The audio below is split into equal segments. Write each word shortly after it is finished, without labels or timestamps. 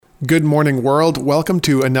Good morning, world. Welcome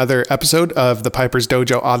to another episode of the Piper's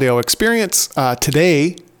Dojo audio experience.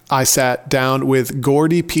 Today, I sat down with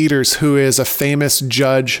Gordy Peters, who is a famous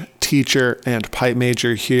judge, teacher, and pipe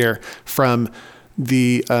major here from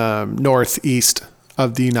the northeast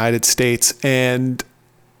of the United States. And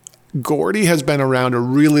Gordy has been around a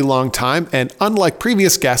really long time, and unlike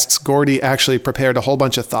previous guests, Gordy actually prepared a whole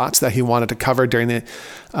bunch of thoughts that he wanted to cover during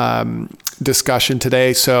the discussion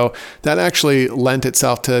today. So that actually lent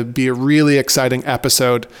itself to be a really exciting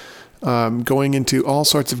episode, going into all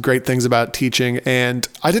sorts of great things about teaching. And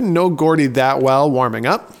I didn't know Gordy that well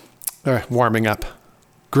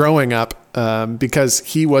growing up, because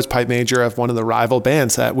he was pipe major of one of the rival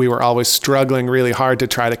bands that we were always struggling really hard to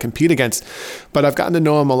try to compete against. But I've gotten to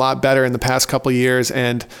know him a lot better in the past couple of years,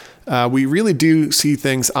 and we really do see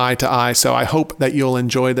things eye to eye. So I hope that you'll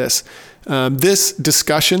enjoy this. This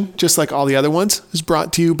discussion, just like all the other ones, is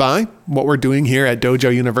brought to you by what we're doing here at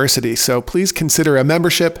Dojo University. So please consider a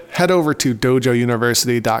membership. Head over to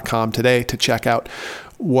dojouniversity.com today to check out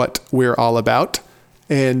what we're all about.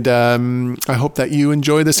 And I hope that you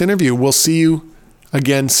enjoy this interview. We'll see you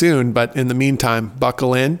again soon. But in the meantime,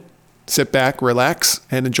 buckle in, sit back, relax,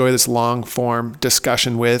 and enjoy this long-form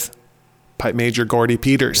discussion with pipe major Gordy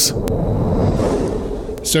Peters.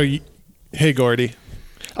 So, hey, Gordy.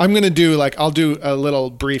 I'm going to do I'll do a little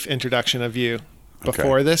brief introduction of you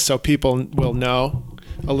before this so people will know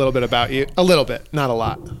a little bit about you. A little bit, not a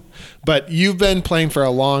lot. But you've been playing for a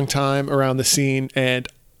long time around the scene, and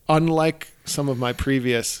unlike some of my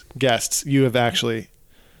previous guests, you have actually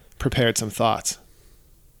prepared some thoughts.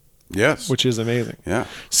 Yes. Which is amazing. Yeah.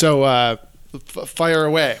 So fire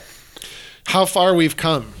away. How far we've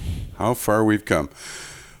come.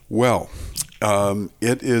 Well,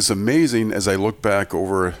 it is amazing as I look back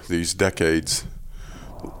over these decades,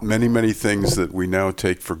 many things that we now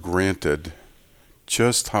take for granted,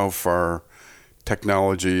 just how far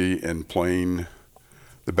technology and playing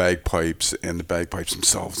the bagpipes and the bagpipes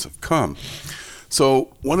themselves have come.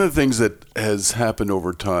 So one of the things that has happened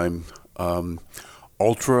over time,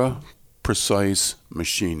 ultra precise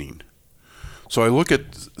machining. So I look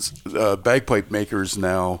at bagpipe makers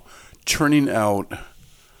now churning out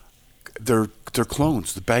their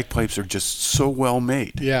clones. The bagpipes are just so well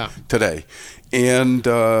made today. And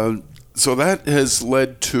so that has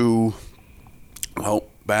led to,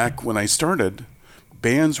 back when I started,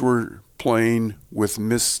 bands were playing with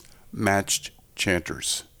mismatched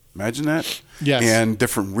chanters. Imagine that? Yes. And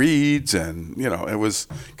different reeds, and it was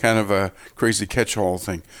kind of a crazy catch-all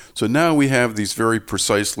thing. So now we have these very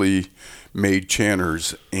precisely made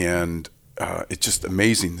chanters, and it's just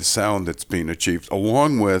amazing the sound that's being achieved,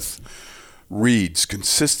 along with reeds,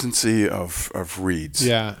 consistency of reeds.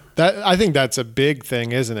 Yeah, I think that's a big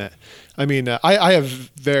thing, isn't it? I mean, I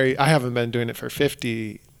haven't been doing it for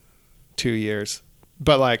 52 years.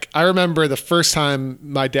 But I remember the first time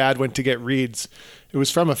my dad went to get reeds, it was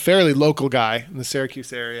from a fairly local guy in the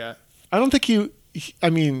Syracuse area. I don't think I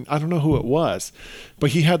don't know who it was, but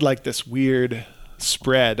he had this weird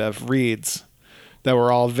spread of reeds that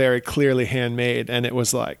were all very clearly handmade. And it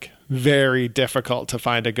was very difficult to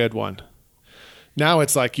find a good one. Now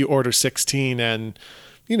it's you order 16 and,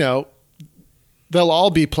 they'll all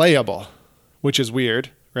be playable, which is weird.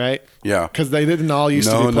 Right? Yeah. Because they didn't all used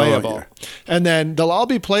to be playable. Yeah. And then they'll all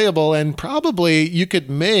be playable, and probably you could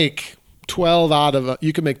make 12 out of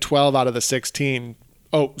the 16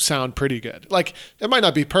 sound pretty good. It might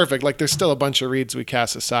not be perfect. There's still a bunch of reeds we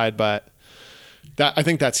cast aside, but I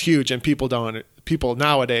think that's huge, and people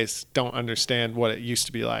nowadays don't understand what it used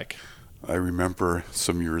to be like. I remember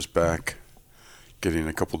some years back getting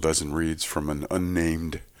a couple dozen reeds from an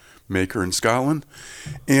unnamed maker in Scotland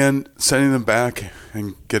and sending them back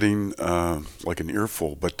and getting an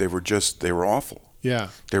earful, but they were awful. Yeah.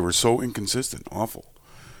 They were so inconsistent, awful.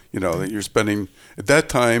 That you're spending, at that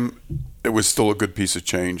time, it was still a good piece of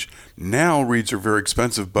change. Now reeds are very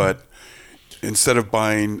expensive, but instead of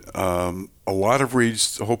buying a lot of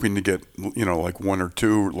reeds, hoping to get, one or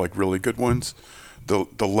two, really good ones, the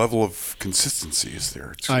level of consistency is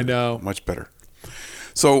there. It's I know. Much better.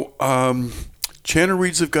 So, chanter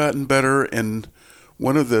reeds have gotten better, and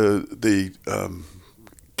one of the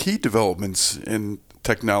key developments in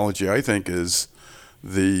technology, I think, is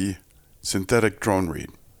the synthetic drone reed.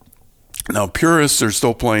 Now, purists are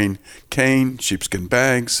still playing cane, sheepskin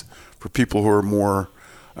bags. For people who are more,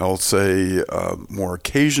 I'll say, more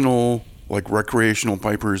occasional, recreational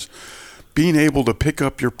pipers, being able to pick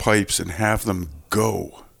up your pipes and have them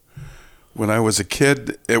go. When I was a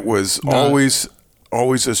kid, it was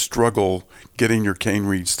always a struggle getting your cane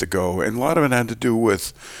reeds to go. And a lot of it had to do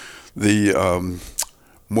with the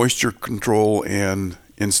moisture control and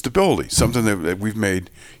in stability, something that we've made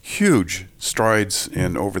huge strides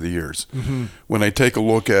in over the years. Mm-hmm. When I take a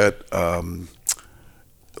look at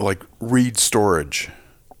like reed storage,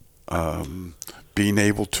 being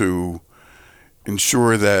able to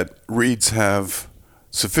ensure that reeds have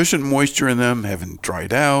sufficient moisture in them, haven't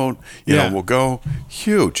dried out, you know, will go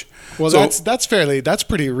huge. Well, so, that's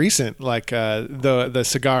pretty recent, like the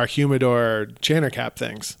cigar humidor channer cap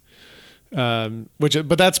things,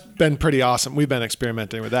 but that's been pretty awesome. We've been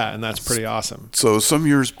experimenting with that, and that's pretty awesome. So some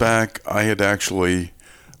years back, I had actually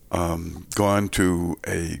gone to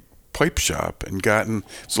a pipe shop and gotten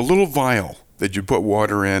it's a little vial that you put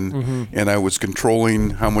water in, mm-hmm. and I was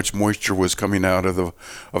controlling how much moisture was coming out of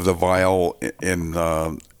the vial in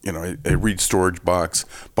a reed storage box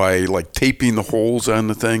by like taping the holes on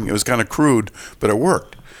the thing. It was kind of crude, but it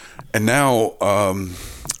worked. And now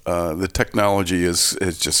the technology has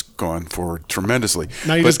just gone forward tremendously.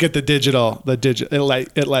 Now you just get the digital.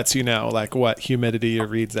 It lets you know like what humidity your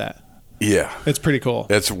reed's at. Yeah, it's pretty cool.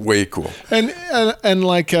 That's way cool. And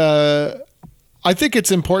like I think it's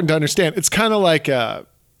important to understand. It's kind of like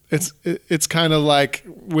it's kind of like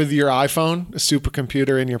with your iPhone, a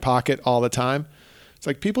supercomputer in your pocket all the time. It's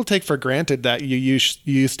like people take for granted that you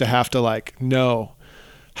used to have to like know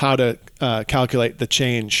how to calculate the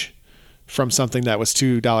change from something that was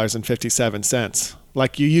 $2.57.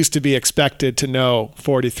 Like you used to be expected to know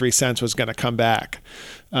 43 cents was going to come back,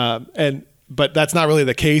 but that's not really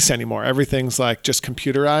the case anymore. Everything's like just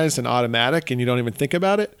computerized and automatic, and you don't even think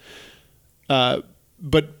about it.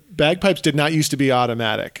 But bagpipes did not used to be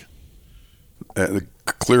automatic.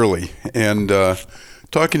 Clearly. And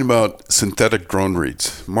talking about synthetic drone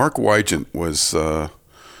reeds, Mark Wygant was a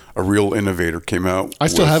real innovator, came out. I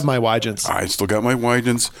still have my Wygants. I still got my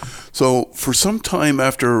Wygants. So for some time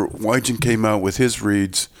after Wygant came out with his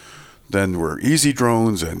reeds, then were Easy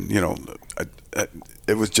Drones, and,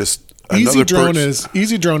 it was just Easy Drone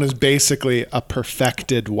is basically a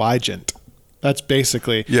perfected Wygant. That's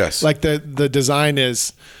basically yes. Like the design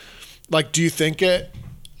is like. Do you think it?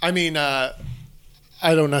 I mean, I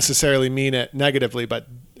don't necessarily mean it negatively, but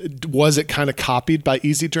was it kind of copied by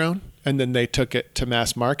Easy Drone, and then they took it to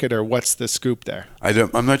mass market, or what's the scoop there?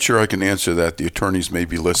 I'm not sure I can answer that. The attorneys may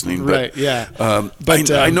be listening, but, right? Yeah,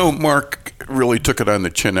 but I know Mark really took it on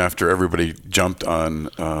the chin after everybody jumped on,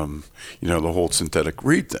 the whole synthetic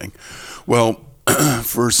reed thing. Well,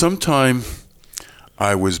 for some time,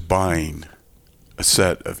 I was buying a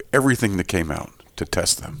set of everything that came out to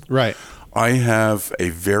test them. Right. I have a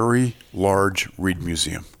very large reed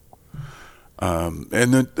museum, and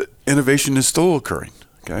the innovation is still occurring.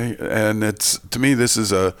 Okay, and to me this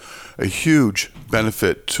is a huge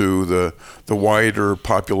benefit to the wider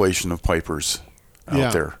population of pipers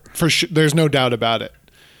out there. For sure, there's no doubt about it.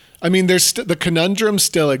 I mean, the conundrum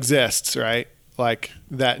still exists, right? Like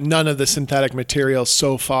that none of the synthetic materials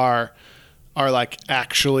so far are like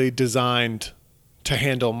actually designed to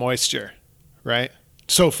handle moisture, right?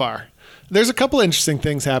 So far. There's a couple interesting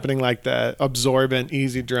things happening, like the absorbent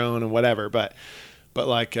Easy Drone and whatever, but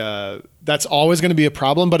like that's always going to be a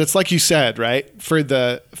problem. But it's like you said, right? For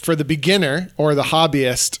the beginner or the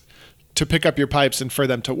hobbyist to pick up your pipes and for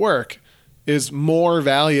them to work is more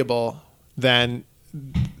valuable than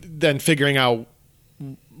figuring out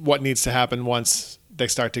what needs to happen once they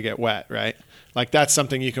start to get wet, right? Like that's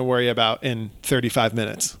something you can worry about in 35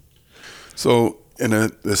 minutes. So in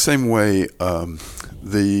the same way,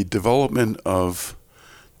 the development of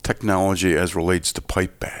technology as relates to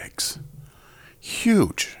pipe bags,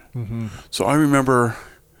 huge. Mm-hmm. So I remember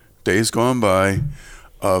days gone by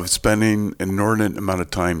of spending an inordinate amount of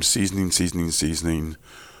time seasoning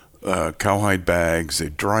cowhide bags. They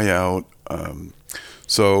dry out.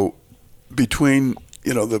 So between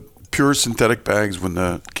the pure synthetic bags, when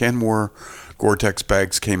the Canmore Gore-Tex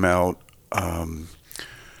bags came out,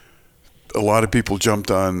 a lot of people jumped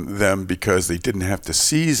on them because they didn't have to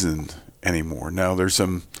season anymore. Now there's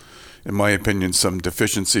some, in my opinion, some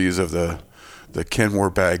deficiencies of the Kenmore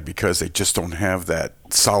bag because they just don't have that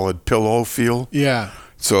solid pillow feel. Yeah.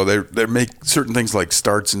 So they make certain things like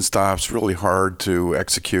starts and stops really hard to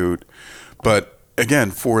execute. But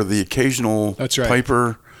again, for the occasional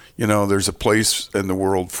piper, there's a place in the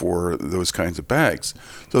world for those kinds of bags.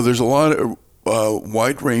 So there's a lot of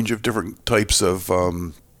wide range of different types of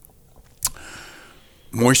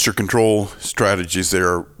moisture control strategies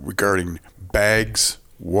there regarding bags,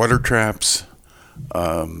 water traps,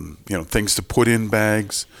 things to put in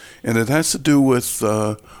bags, and it has to do with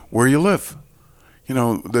where you live.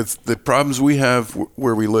 The problems we have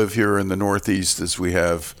where we live here in the Northeast is we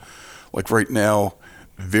have, like right now,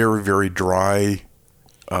 very, very dry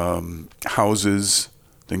houses.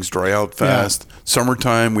 Things dry out fast. Yeah.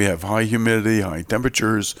 Summertime, we have high humidity, high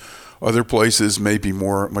temperatures. Other places may be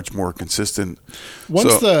much more consistent.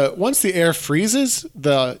 Once the air freezes,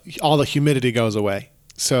 all the humidity goes away.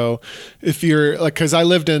 So if you're like, because I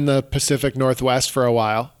lived in the Pacific Northwest for a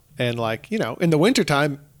while, and like, in the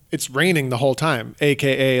wintertime, it's raining the whole time,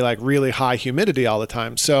 aka like really high humidity all the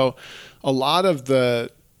time. So a lot of the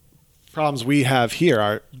problems we have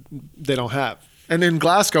here they don't have. And in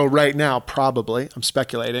Glasgow right now, probably, I'm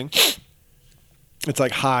speculating, it's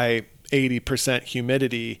like high 80%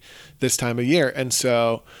 humidity this time of year. And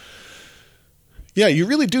so, yeah, you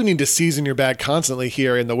really do need to season your bag constantly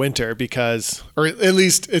here in the winter or at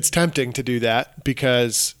least it's tempting to do that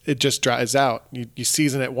because it just dries out. You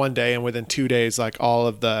season it one day and within 2 days, like all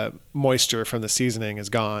of the moisture from the seasoning is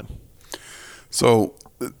gone. So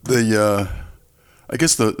I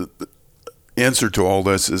guess the answer to all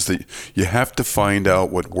this is that you have to find out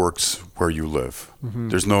what works where you live. Mm-hmm.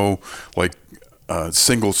 There's no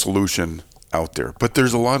single solution out there, but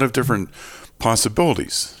there's a lot of different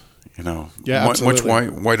possibilities. Much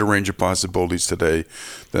wider range of possibilities today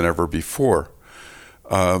than ever before.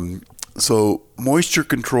 So moisture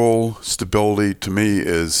control, stability, to me,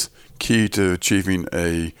 is key to achieving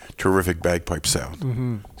a terrific bagpipe sound.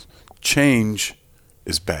 Mm-hmm. Change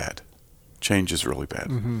is bad. Change is really bad.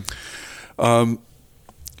 Mm-hmm.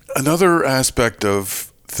 Another aspect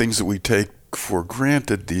of things that we take for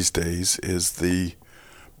granted these days is the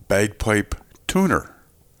bagpipe tuner.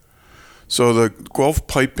 So the Guelph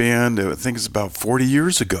Pipe Band, I think it's about 40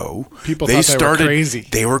 years ago. People thought they were crazy.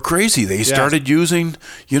 They were crazy. They started using,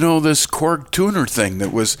 this Korg tuner thing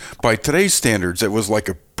that was, by today's standards, it was like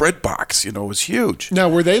a bread box. It was huge. Now,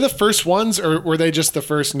 were they the first ones, or were they just the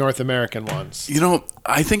first North American ones?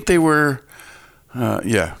 I think they were.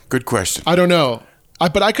 Good question. I don't know.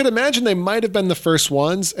 But I could imagine they might have been the first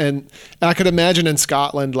ones, and I could imagine in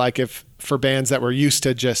Scotland, like if for bands that were used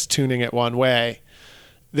to just tuning it one way,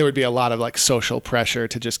 there would be a lot of like social pressure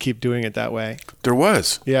to just keep doing it that way. There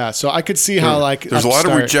was. Yeah. So I could see how there's a lot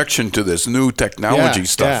of rejection to this new technology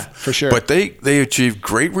stuff. Yeah, for sure. But they achieved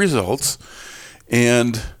great results.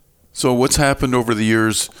 And so what's happened over the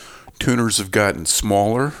years, tuners have gotten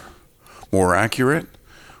smaller, more accurate.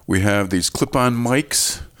 We have these clip-on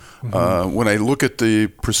mics. Mm-hmm. When I look at the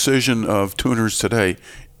precision of tuners today,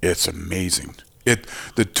 it's amazing.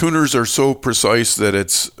 The tuners are so precise that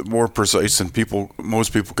it's more precise than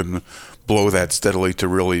most people can blow that steadily to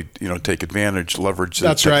really, take advantage, leverage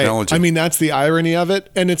the technology. That's right. I mean, that's the irony of it.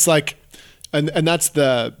 And it's like, and that's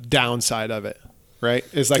the downside of it, right?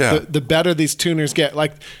 Is like the better these tuners get.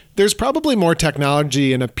 Like there's probably more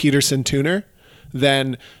technology in a Peterson tuner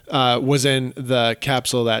than was in the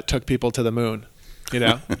capsule that took people to the moon.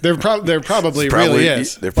 There probably really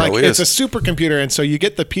is. There probably is. It's a supercomputer. And so you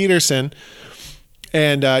get the Peterson,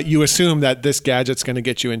 and you assume that this gadget's going to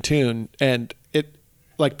get you in tune, and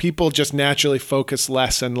people just naturally focus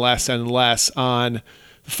less and less and less on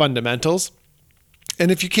the fundamentals. And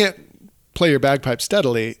if you can't play your bagpipe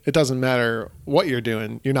steadily, it doesn't matter what you're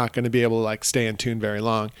doing. You're not going to be able to stay in tune very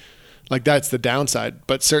long. That's the downside,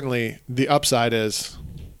 but certainly the upside is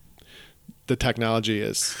the technology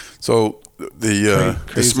is. So the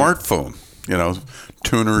smartphone.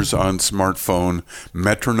 Tuners on smartphone,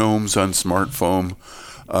 metronomes on smartphone.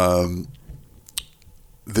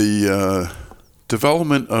 The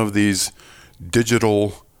development of these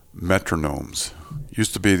digital metronomes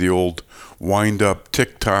used to be the old wind-up,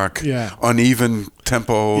 tick-tock, uneven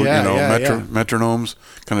tempo, metronomes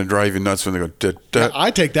kind of drive you nuts when they go. I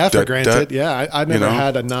take that for granted. I never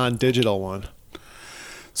had a non-digital one.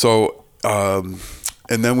 So,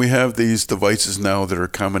 and then we have these devices now that are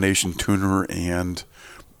combination tuner and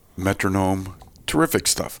metronome. Terrific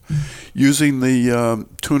stuff. Using the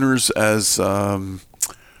tuners as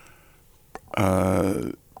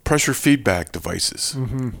pressure feedback devices,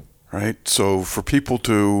 right? So for people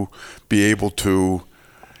to be able to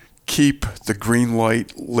keep the green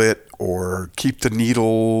light lit or keep the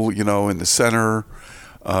needle, in the center,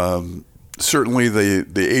 certainly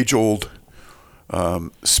the age-old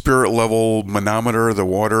spirit level manometer, the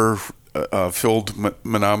water filled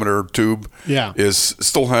manometer tube,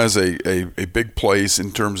 still has a big place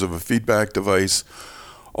in terms of a feedback device.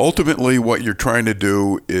 Ultimately, what you're trying to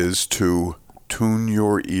do is to tune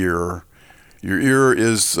your ear. Your ear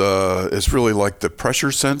is really like the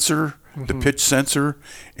pressure sensor, the pitch sensor,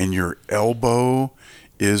 and your elbow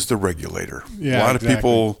is the regulator. A lot of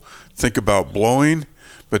people think about blowing.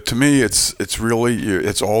 But to me, it's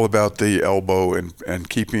all about the elbow and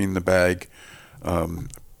keeping the bag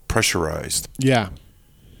pressurized. Yeah,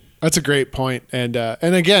 that's a great point. And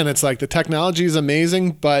again, it's like the technology is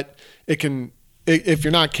amazing, but it can if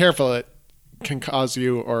you're not careful, it can cause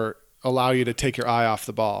you or allow you to take your eye off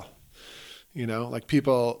the ball. You know, like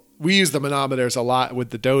we use the manometers a lot with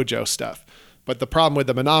the dojo stuff, but the problem with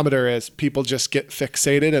the manometer is people just get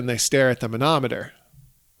fixated and they stare at the manometer,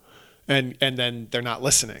 and then they're not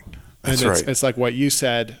listening. That's and right. It's like what you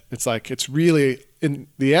said. It's like, it's really, in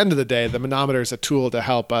the end of the day, the manometer is a tool to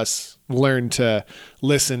help us learn to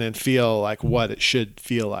listen and feel like what it should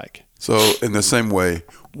feel like. So in the same way,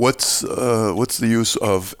 what's the use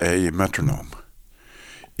of a metronome?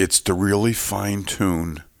 It's to really fine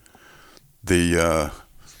tune the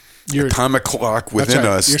atomic clock within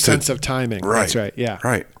us. Your sense of timing. Right. That's right. Yeah.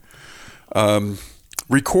 Right.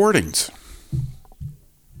 Recordings.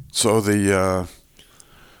 So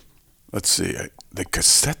let's see, the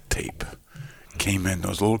cassette tape came in,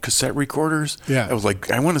 those little cassette recorders. Yeah. It was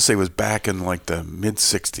like, I want to say it was back in like the mid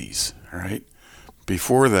 60s, right?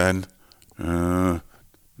 Before then,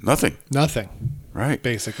 nothing. Nothing. Right.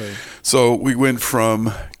 Basically. So we went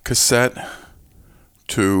from cassette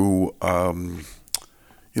to,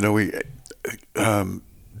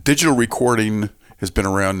 digital recording has been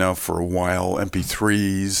around now for a while,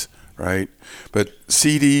 MP3s, right? But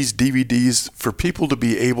CDs, DVDs, for people to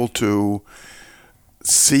be able to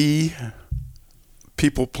see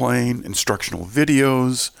people playing, instructional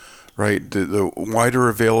videos, right? The wider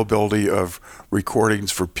availability of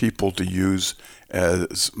recordings for people to use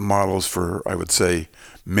as models for, I would say,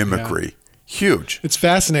 mimicry. Yeah. Huge. It's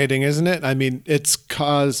fascinating, isn't it? I mean, it's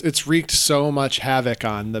wreaked so much havoc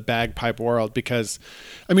on the bagpipe world because,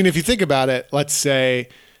 I mean, if you think about it, let's say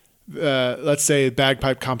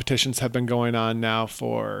bagpipe competitions have been going on now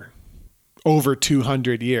for over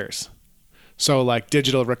 200 years. So like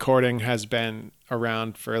digital recording has been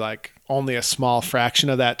around for like only a small fraction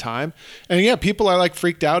of that time. And yeah, people are like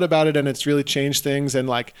freaked out about it and it's really changed things. And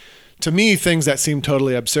like, to me, things that seem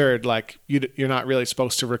totally absurd, like you're not really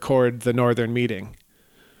supposed to record the Northern Meeting,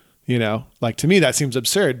 you know, like to me that seems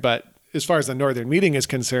absurd. But as far as the Northern Meeting is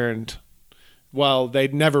concerned, well,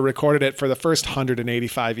 they'd never recorded it for the first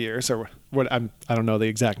 185 years or what. I don't know the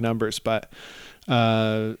exact numbers, but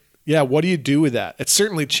yeah, what do you do with that? It's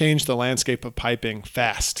certainly changed the landscape of piping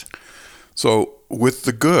fast. So with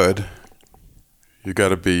the good, you got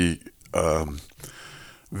to be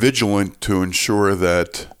vigilant to ensure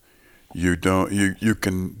that you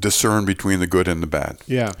can discern between the good and the bad.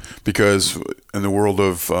 Yeah. Because in the world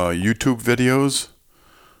of YouTube videos,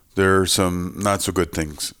 there are some not so good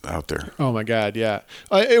things out there. Oh my God, yeah.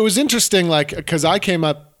 It was interesting, like, because I came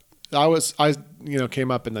up in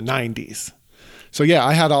the 90s. So yeah,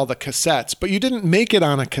 I had all the cassettes, but you didn't make it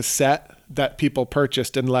on a cassette that people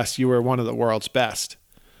purchased unless you were one of the world's best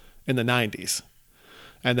in the 90s.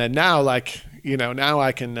 And then now, like, now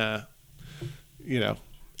I can,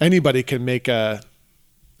 anybody can make a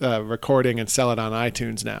recording and sell it on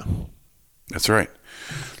iTunes now. That's right.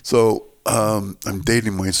 So I'm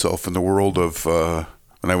dating myself in the world of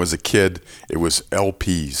when I was a kid. It was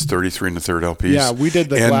LPs, 33 1/3 LPs. Yeah, we did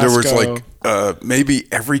the and Glasgow. There was like maybe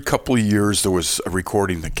every couple of years there was a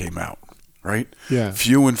recording that came out. Right. Yeah.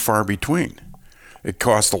 Few and far between. It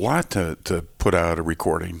cost a lot to put out a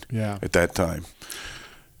recording. Yeah. At that time.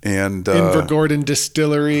 And Invergordon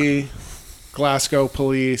Distillery. Glasgow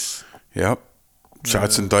Police. Yep.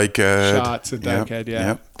 Shots and Dykehead. Shots and Dykehead, yeah.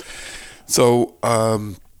 Yep. So,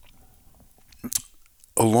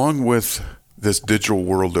 along with this digital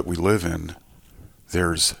world that we live in,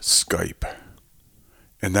 there's Skype.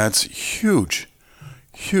 And that's huge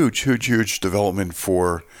development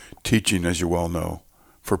for teaching, as you well know,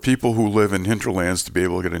 for people who live in hinterlands to be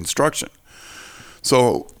able to get instruction.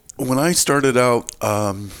 So, when I started out,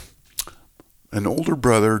 an older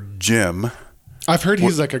brother, Jim. I've heard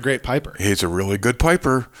he's like a great piper. He's a really good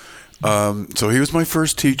piper. So he was my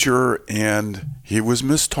first teacher, and he was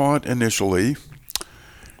mistaught initially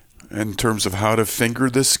in terms of how to finger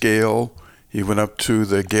the scale. He went up to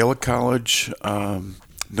the Gaelic College,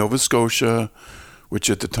 Nova Scotia, which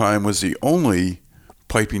at the time was the only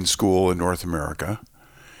piping school in North America.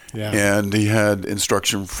 Yeah. And he had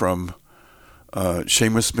instruction from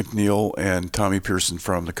Seamus McNeil and Tommy Pearson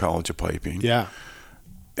from the College of Piping. Yeah.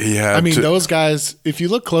 Those guys, if you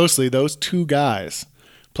look closely, those two guys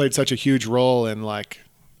played such a huge role in like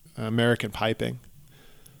American piping.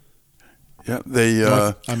 Yeah.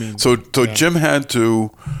 Jim had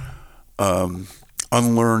to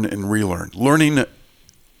unlearn and relearn. Learning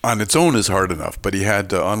on its own is hard enough, but he had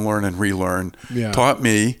to unlearn and relearn. Yeah. Taught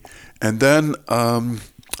me. And then Don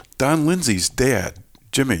Lindsay's dad,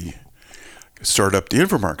 Jimmy, started up the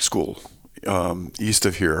Invermark School east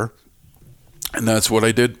of here, and that's what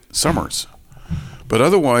I did summers. But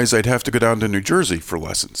otherwise, I'd have to go down to New Jersey for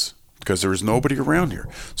lessons because there is nobody around here.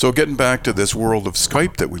 So getting back to this world of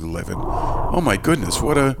Skype that we live in, oh my goodness,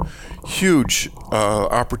 what a huge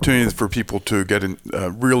opportunity for people to get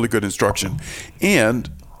really good instruction. And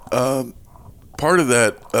part of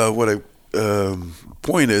that,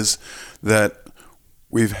 point is that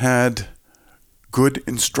we've had good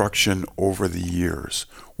instruction over the years.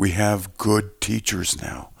 We have good teachers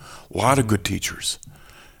now, a lot of good teachers.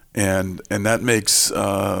 And that makes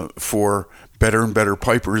for better and better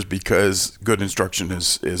pipers because good instruction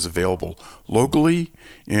is available locally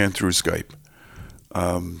and through Skype.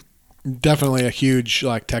 Definitely a huge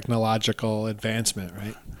technological advancement,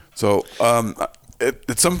 right? So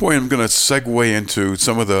at some point I'm going to segue into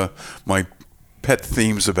some of my pet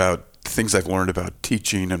themes about things I've learned about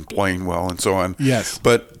teaching and playing well and so on. Yes.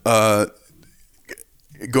 But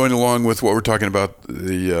going along with what we're talking about,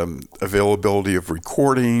 the availability of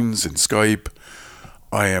recordings and Skype,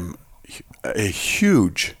 I am a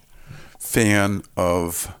huge fan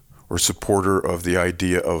of or supporter of the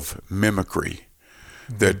idea of mimicry,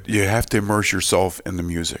 that you have to immerse yourself in the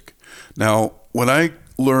music. Now, when I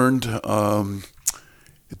learned at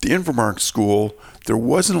the Infomark School, there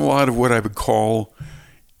wasn't a lot of what I would call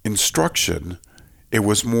instruction. It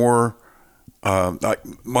was more,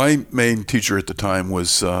 my main teacher at the time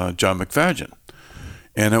was John McFadgen,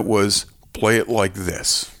 and it was play it like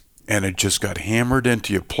this. And it just got hammered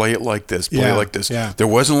into you, play it like this, play it like this. Yeah. There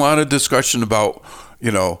wasn't a lot of discussion about,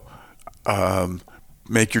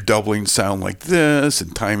 make your doubling sound like this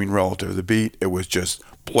and timing relative to the beat. It was just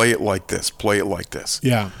play it like this, play it like this.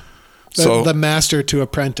 Yeah. So the master to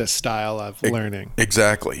apprentice style of learning.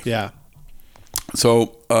 Exactly. Yeah.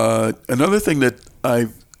 So another thing that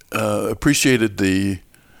I've appreciated the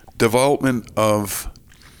development of,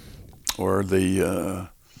 or the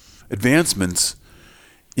advancements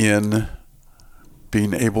in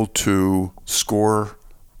being able to score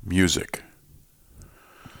music.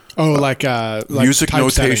 Oh, like music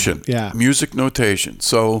notation. Yeah. Music notation.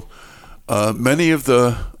 So many of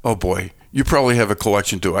oh boy, you probably have a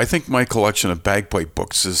collection too. I think my collection of bagpipe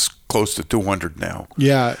books is close to 200 now.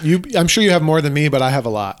 Yeah. I'm sure you have more than me, but I have a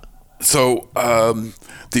lot. So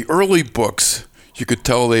the early books, you could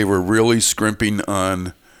tell they were really scrimping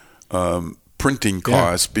on printing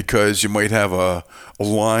costs, because you might have a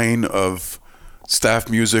line of staff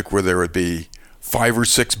music where there would be 5 or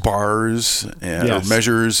 6 bars or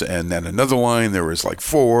measures, and then another line there was like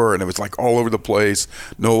 4, and it was like all over the place,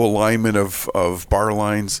 no alignment of bar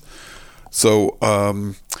lines. So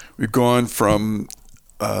we've gone from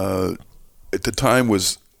at the time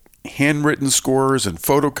was handwritten scores and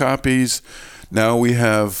photocopies. Now we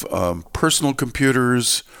have personal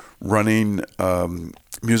computers running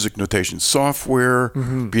music notation software,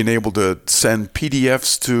 being able to send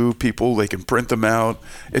PDFs to people, they can print them out.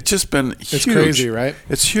 It's just been huge. It's crazy, right?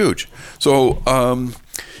 It's huge. So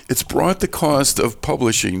it's brought the cost of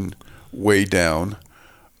publishing way down.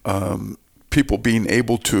 People being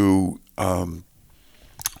able to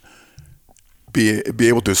be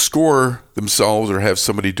able to score themselves or have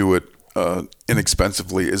somebody do it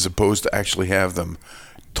inexpensively, as opposed to actually have them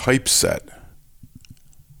typeset,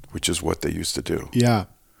 which is what they used to do. Yeah.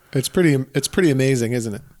 It's pretty amazing,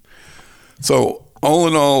 isn't it? So all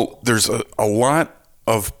in all, there's a lot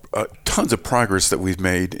of tons of progress that we've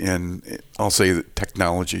made in, I'll say, the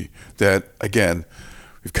technology that, again,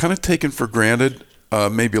 we've kind of taken for granted.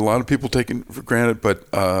 Maybe a lot of people taken for granted, but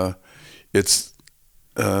it's.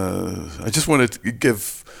 I just wanted to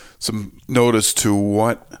give some notice to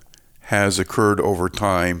what has occurred over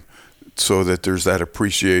time, so that there's that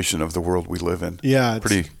appreciation of the world we live in. Yeah,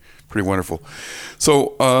 pretty wonderful.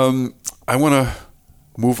 So I want to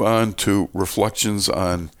move on to reflections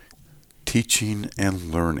on teaching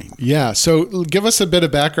and learning. Yeah. So give us a bit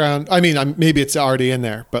of background. I mean, maybe it's already in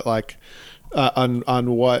there, but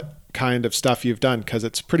on what kind of stuff you've done, because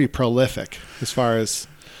it's pretty prolific as far as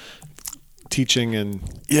teaching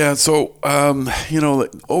and. Yeah. So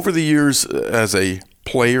over the years, as a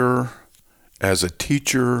player, as a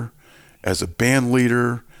teacher, as a band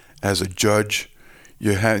leader, as a judge,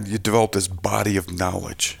 you develop this body of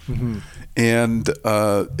knowledge, and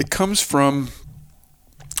it comes from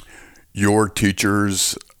your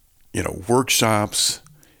teachers, workshops.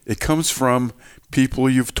 It comes from people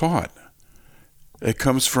you've taught. It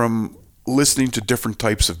comes from listening to different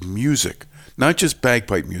types of music, not just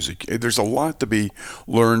bagpipe music. There's a lot to be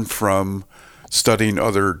learned from studying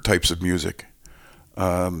other types of music,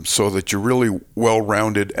 so that you're really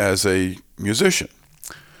well-rounded as a musician.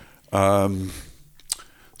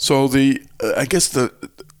 So I guess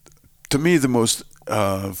to me, the most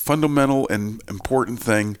fundamental and important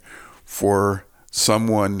thing for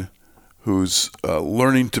someone who's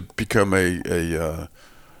learning to become an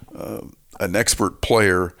expert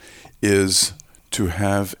player is to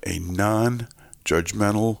have a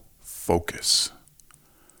non-judgmental focus.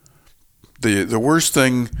 The worst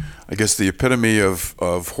thing, I guess the epitome of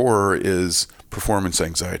horror is performance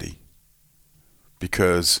anxiety,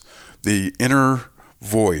 because the inner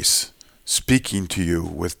voice speaking to you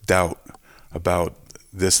with doubt about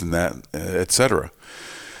this and that, etc.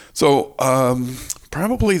 So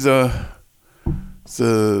probably the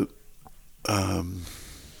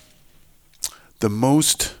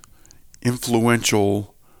most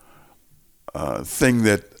influential thing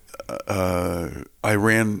that I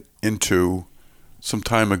ran into some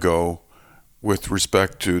time ago with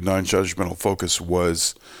respect to non-judgmental focus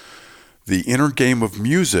was The Inner Game of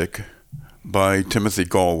Music by Timothy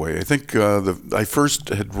Galway. I think I first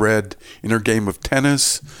had read Inner Game of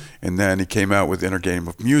Tennis, and then he came out with Inner Game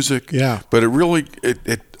of Music. Yeah. But it really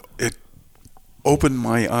it opened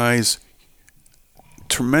my eyes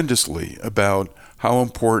tremendously about how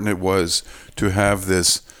important it was to have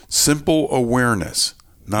this simple awareness,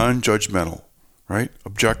 non-judgmental, right?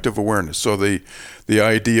 Objective awareness. So the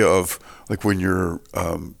idea of, like, when you're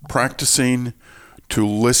practicing to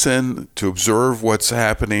listen, to observe what's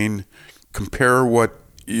happening, compare what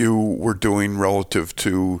you were doing relative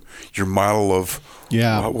to your model of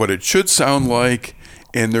what it should sound like,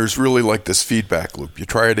 and there's really like this feedback loop. You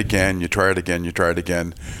try it again, you try it again, you try it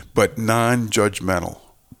again, but non-judgmental.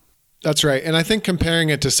 That's right. And I think comparing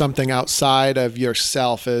it to something outside of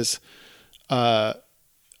yourself is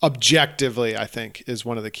objectively, I think, is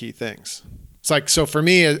one of the key things. It's like, so for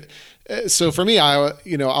me,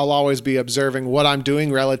 I'll always be observing what I'm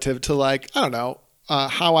doing relative to, like, I don't know,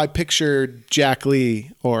 how I pictured Jack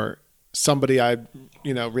Lee or somebody I,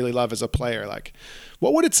 really love as a player. Like,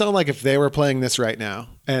 what would it sound like if they were playing this right now?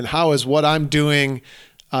 And how is what I'm doing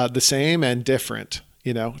the same and different?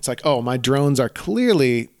 It's like, oh, my drones are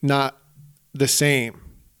clearly not the same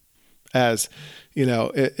as,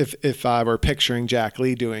 if I were picturing Jack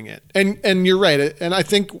Lee doing it. And you're right. And I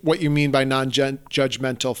think what you mean by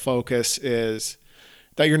non-judgmental focus is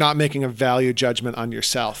that you're not making a value judgment on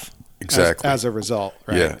yourself. Exactly. As a result,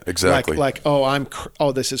 right? Yeah, exactly. Like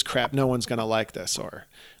this is crap. No one's going to like this, or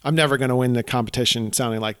I'm never going to win the competition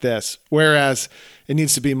sounding like this. Whereas it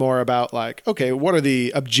needs to be more about, like, okay, what are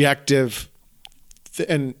the objective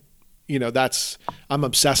and I'm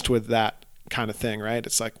obsessed with that kind of thing, right?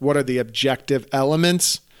 It's like, what are the objective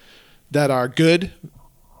elements that are good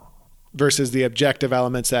versus the objective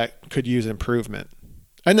elements that could use improvement?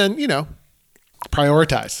 And then,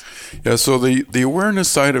 prioritize. Yeah. So the awareness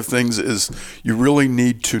side of things is you really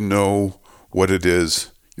need to know what it is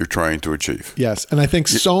you're trying to achieve. Yes. And I think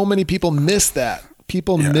so many people miss that.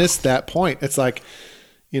 People miss that point. It's like,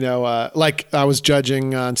 like I was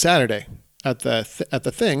judging on Saturday at the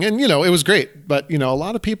thing, and it was great, but a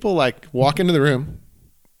lot of people, like, walk into the room,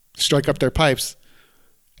 strike up their pipes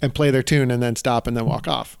and play their tune and then stop and then walk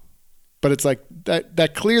off. But it's like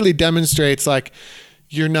that clearly demonstrates, like,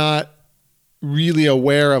 you're not really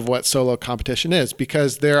aware of what solo competition is,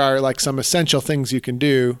 because there are, like, some essential things you can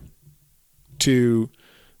do to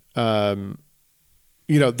that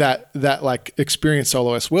like experienced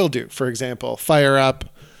soloists will do. For example, fire up,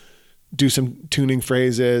 do some tuning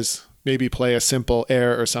phrases, maybe play a simple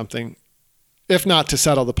air or something, if not to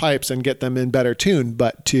settle the pipes and get them in better tune,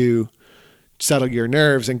 but to settle your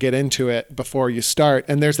nerves and get into it before you start.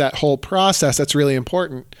 And there's that whole process that's really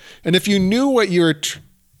important. And if you knew what you were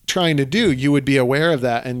trying to do, you would be aware of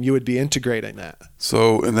that and you would be integrating that.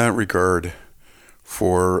 So in that regard,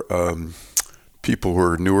 for people who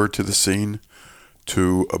are newer to the scene,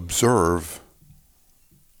 to observe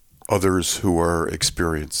others who are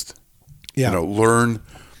experienced, learn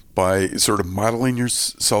by sort of modeling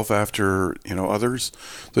yourself after, others.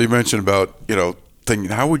 So you mentioned about, thinking,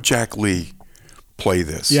 how would Jack Lee play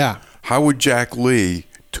this? Yeah. How would Jack Lee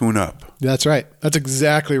tune up? That's right. That's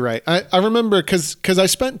exactly right. I remember because I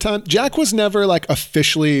spent time, Jack was never, like,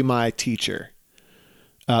 officially my teacher.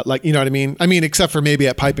 Like, you know what I mean? I mean, except for maybe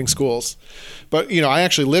at piping schools. But, I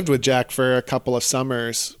actually lived with Jack for a couple of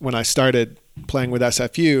summers when I started playing with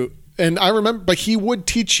SFU. And I remember, but he would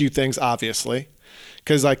teach you things, obviously.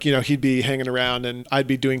 Because, like, he'd be hanging around and I'd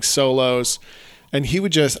be doing solos. And he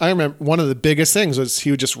would I remember one of the biggest things was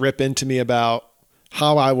he would just rip into me about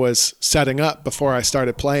how I was setting up before I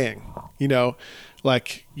started playing.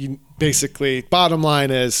 Basically, bottom line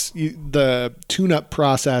is the tune-up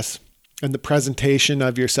process and the presentation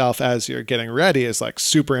of yourself as you're getting ready is, like,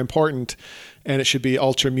 super important. And it should be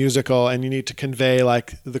ultra musical, and you need to convey,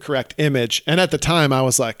 like, the correct image. And at the time I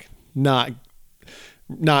was, like, not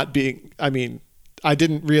being, I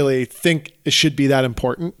didn't really think it should be that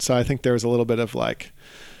important. So I think there was a little bit of like,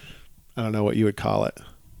 I don't know what you would call it.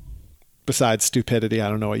 Besides stupidity, I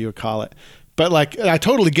don't know what you would call it. But like, I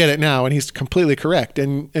totally get it now, and he's completely correct.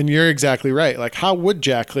 And you're exactly right. Like, how would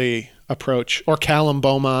Jack Lee approach, or Callum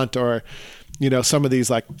Beaumont, or, you know, some of these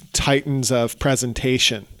like titans of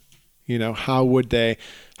presentation? You know, how would they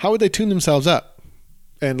tune themselves up?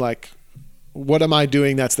 And like, what am I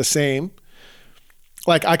doing that's the same?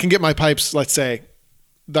 Like, I can get my pipes, let's say,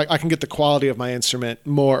 like I can get the quality of my instrument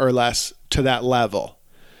more or less to that level,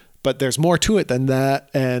 but there's more to it than that.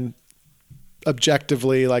 And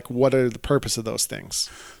objectively, like, what are the purpose of those things?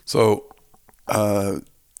 So,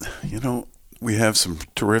 you know, we have some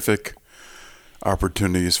terrific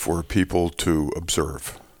opportunities for people to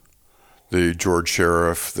observe. The George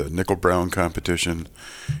Sheriff, the Nickel Brown competition.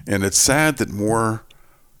 And it's sad that more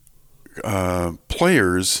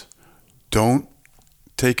players don't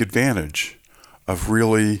take advantage of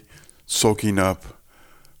really soaking up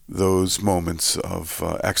those moments of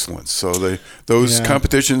excellence. So those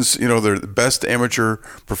competitions, you know, they're the best amateur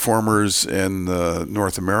performers in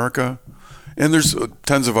North America, and there's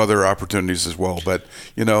tons of other opportunities as well. But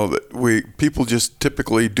you know, people just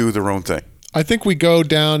typically do their own thing. I think we go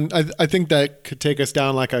down. I think that could take us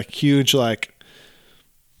down like a huge like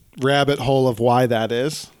rabbit hole of why that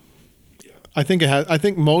is. I think it has. I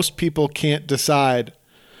think most people can't decide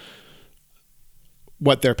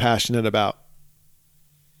what they're passionate about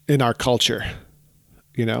in our culture,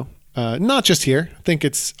 you know, not just here. I think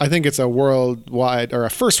it's a worldwide, or a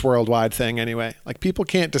first worldwide thing anyway. Like, people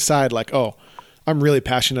can't decide like, oh, I'm really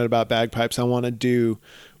passionate about bagpipes. I want to do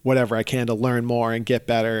whatever I can to learn more and get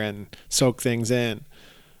better and soak things in.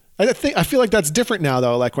 I feel like that's different now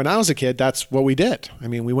though. Like, when I was a kid, that's what we did. I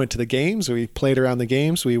mean, we went to the games, we played around the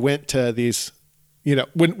games, we went to these, you know,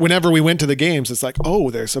 whenever we went to the games, it's like, oh,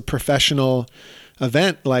 there's a professional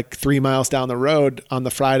event like 3 miles down the road on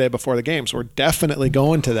the Friday before the games. We're definitely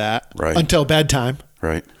going to that until bedtime,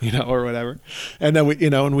 right? You know, or whatever. And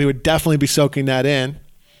then we would definitely be soaking that in.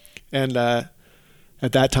 And at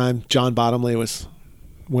that time, John Bottomley was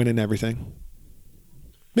winning everything.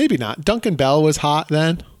 Maybe not. Duncan Bell was hot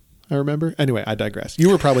then, I remember. Anyway, I digress.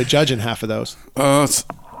 You were probably judging half of those.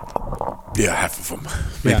 Yeah, half of them.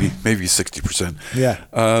 Maybe 60%.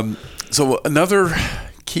 Yeah. So another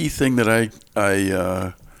key thing that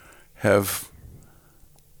I have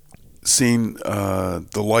seen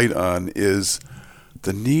the light on is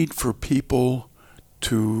the need for people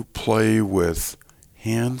to play with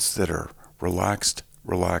hands that are relaxed.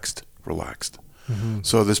 Mm-hmm.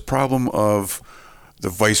 So this problem of the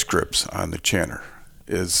vice grips on the chanter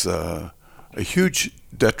is a huge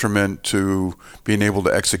detriment to being able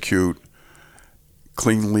to execute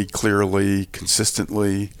cleanly, clearly,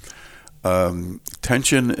 consistently.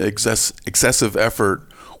 Tension, excessive effort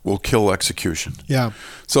will kill execution. Yeah.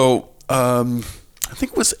 So I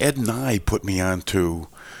think it was Ed Nye put me onto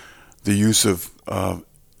the use of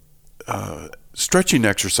stretching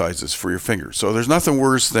exercises for your fingers. So there's nothing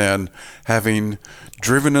worse than having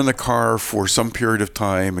driven in a car for some period of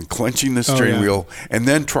time and clenching the steering wheel and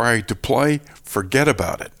then try to play. Forget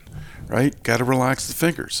about it, right? Got to relax the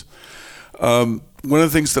fingers. One of the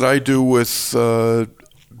things that I do with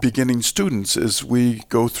beginning students is we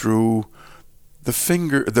go through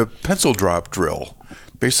the pencil drop drill.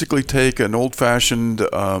 Basically take an old-fashioned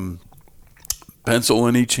pencil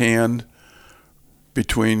in each hand,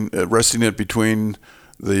 resting it between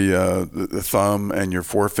the thumb and your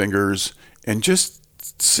forefingers, and just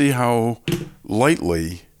see how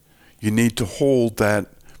lightly you need to hold that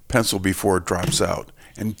pencil before it drops out,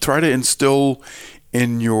 and try to instill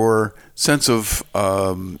in your sense of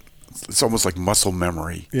it's almost like muscle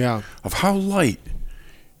memory of how light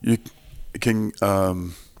you can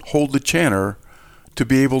hold the chanter to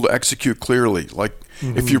be able to execute clearly. Like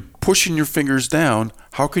if you're pushing your fingers down,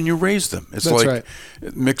 how can you raise them? It's That's like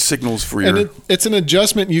right. Mixed signals for and it's an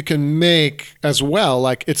adjustment you can make as well.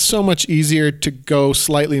 Like, it's so much easier to go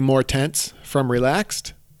slightly more tense from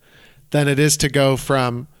relaxed than it is to go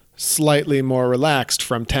from slightly more relaxed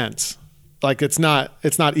from tense. Like, it's not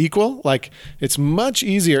equal. Like, it's much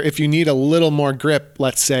easier if you need a little more grip,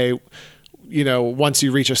 let's say, you know, once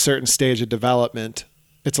you reach a certain stage of development,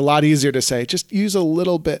 it's a lot easier to say, just use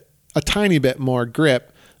a tiny bit more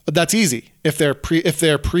grip. But that's easy if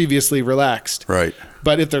they're previously relaxed. Right.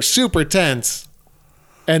 But if they're super tense,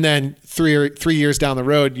 and then three years down the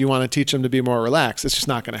road, you want to teach them to be more relaxed, it's just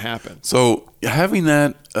not going to happen. So having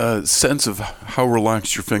that sense of how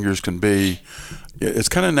relaxed your fingers can be, it's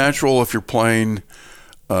kind of natural if you're playing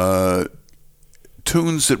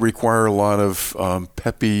tunes that require a lot of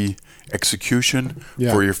peppy execution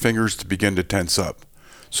Yeah. for your fingers to begin to tense up.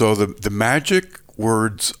 So the magic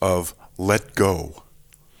words of let go,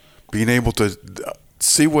 being able to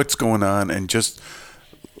see what's going on and just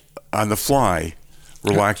on the fly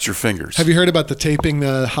relax your fingers. Have you heard about the taping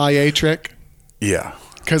the high A trick? Yeah.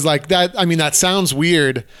 Because like that, I mean, that sounds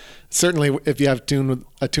weird. Certainly, if you have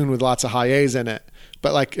a tune with lots of high A's in it.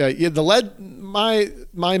 But like the lead,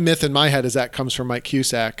 my myth in my head is that comes from Mike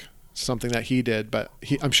Cusack, something that he did. But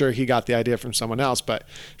I'm sure he got the idea from someone else. But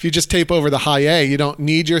if you just tape over the high A, you don't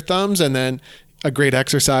need your thumbs. And then a great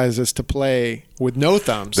exercise is to play with no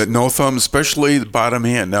thumbs. That no thumbs, especially the bottom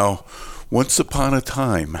hand. Now, once upon a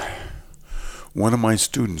time, one of my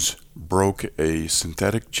students broke a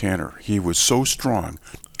synthetic chanter. He was so strong,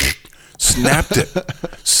 snapped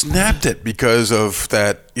it because of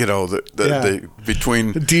that. You know, the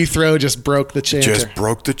between the D throw just broke the chanter. Just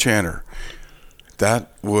broke the chanter.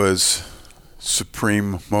 That was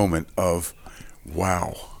supreme moment of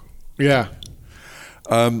wow. Yeah.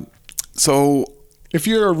 So if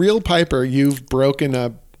you're a real piper, you've broken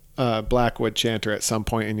a Blackwood chanter at some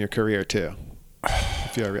point in your career too.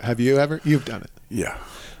 Have you ever? You've done it. Yeah.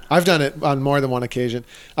 I've done it on more than one occasion.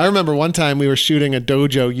 I remember one time we were shooting a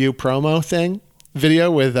Dojo U promo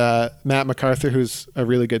video with Matt MacArthur, who's a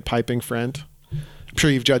really good piping friend. I'm sure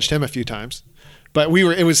you've judged him a few times. But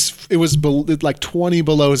it was like 20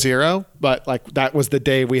 below zero, but like that was the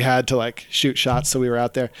day we had to like shoot shots, so we were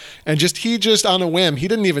out there. And he just on a whim, he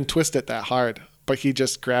didn't even twist it that hard, but he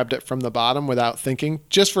just grabbed it from the bottom without thinking,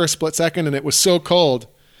 just for a split second, and it was so cold,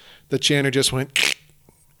 the chanter just went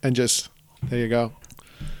and just there you go.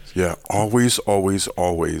 Yeah, always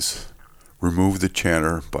remove the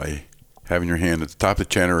chanter by having your hand at the top of the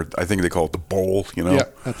chanter. I think they call it the bowl, you know? Yeah,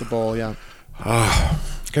 at the bowl, yeah.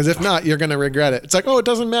 Because if not, you're going to regret it. It's like, oh, it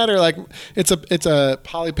doesn't matter. Like it's a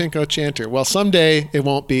Polypinko chanter. Well, someday it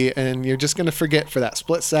won't be, and you're just going to forget for that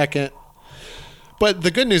split second. But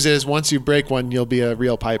the good news is, once you break one, you'll be a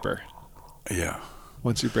real piper. Yeah.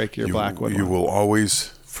 Once you break your Blackwood you one. will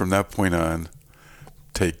always, from that point on,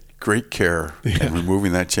 take great care in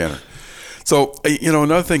removing that chanter. So,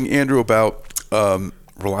 another thing, Andrew, about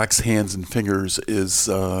relaxed hands and fingers is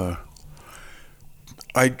I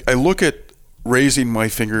look at raising my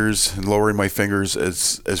fingers and lowering my fingers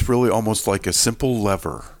as really almost like a simple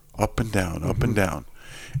lever, up and down, up and down.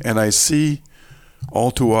 And I see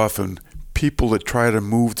all too often people that try to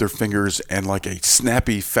move their fingers in like a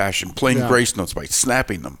snappy fashion, playing grace notes by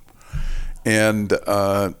snapping them. And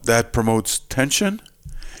that promotes tension.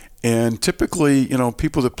 And typically,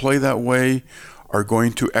 people that play that way are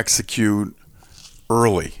going to execute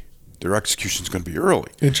early. Their execution is going to be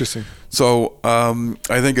early. Interesting. So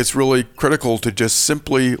I think it's really critical to just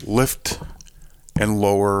simply lift and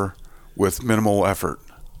lower with minimal effort,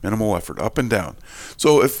 up and down.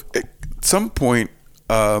 So if at some point,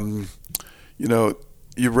 you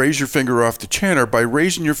raise your finger off the chanter, by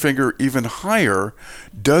raising your finger even higher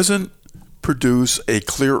doesn't produce a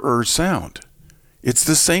clearer sound. It's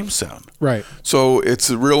the same sound. Right. So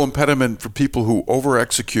it's a real impediment for people who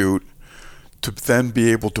over-execute to then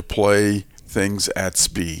be able to play things at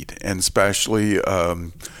speed, and especially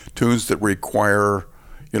tunes that require,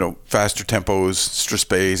 faster tempos,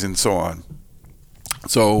 strathspeys, and so on.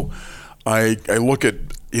 So I look at,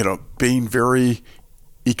 being very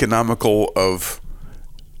economical of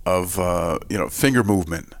finger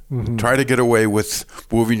movement. Mm-hmm. Try to get away with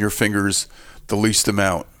moving your fingers the least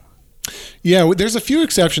amount. Yeah, there's a few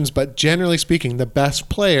exceptions, but generally speaking, the best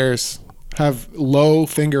players have low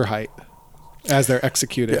finger height as they're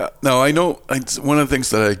executing. Yeah. Now, I know one of the things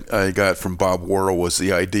that I got from Bob Worrell was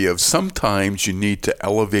the idea of sometimes you need to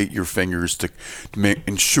elevate your fingers to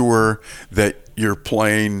ensure that you're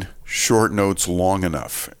playing short notes long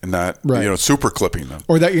enough and not super clipping them.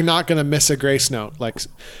 Or that you're not going to miss a grace note. Like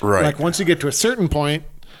once you get to a certain point,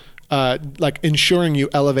 like ensuring you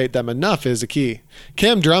elevate them enough is a key.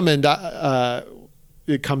 Cam Drummond,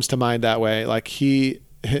 it comes to mind that way. Like he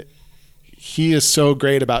is so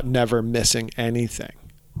great about never missing anything,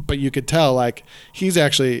 but you could tell like he's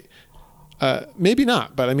actually, maybe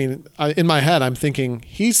not, but I mean, in my head, I'm thinking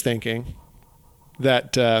he's thinking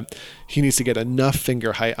that he needs to get enough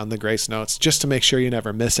finger height on the grace notes just to make sure you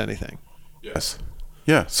never miss anything. Yes.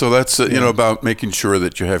 Yeah. So that's, about making sure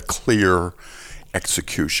that you have clear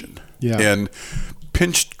execution. Yeah. And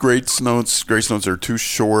pinched grace notes are too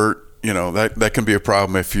short. That can be a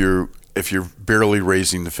problem if you're barely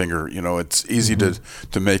raising the finger. It's easy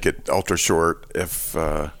to make it ultra short if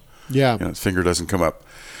the finger doesn't come up.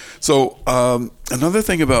 So another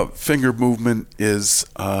thing about finger movement is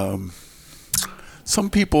some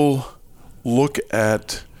people look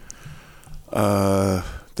at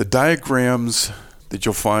the the diagrams that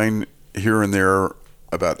you'll find here and there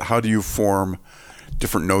about how do you form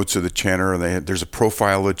different notes of the chanter, and there's a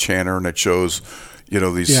profile of the chanter, and it shows,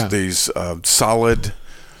 these solid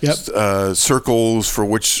circles for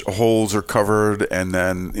which holes are covered, and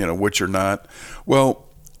then which are not. Well,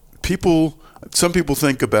 some people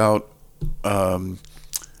think about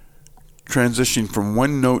transitioning from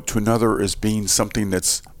one note to another as being something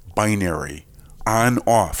that's binary, on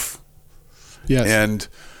off. Yes. And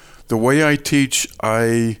the way I teach,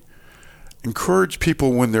 I encourage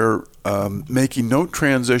people when they're making note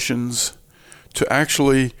transitions to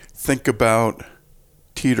actually think about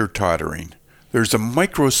teeter-tottering. There's a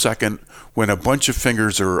microsecond when a bunch of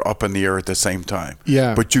fingers are up in the air at the same time.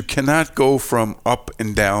 Yeah. But you cannot go from up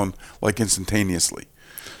and down like instantaneously.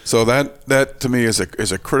 So that to me is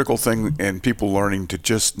a critical thing, and people learning to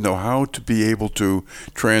just know how to be able to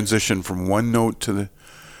transition from one note to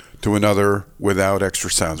another without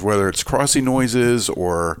extra sounds, whether it's crossing noises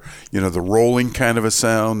or the rolling kind of a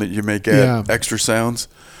sound that you may get extra sounds.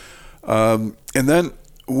 And then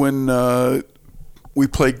when we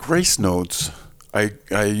play grace notes, I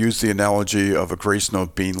use the analogy of a grace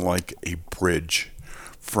note being like a bridge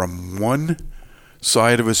from one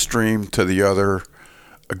side of a stream to the other.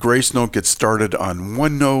 A grace note gets started on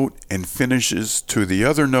one note and finishes to the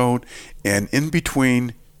other note, and in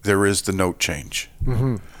between there is the note change.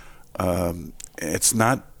 Mm-hmm. It's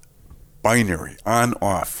not binary, on,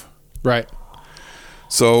 off. Right.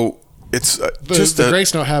 So it's the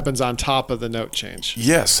grace note happens on top of the note change.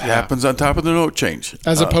 Yes, happens on top of the note change.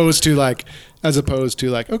 As opposed to like,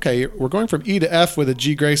 okay, we're going from E to F with a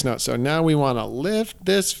G grace note. So now we want to lift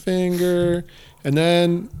this finger, and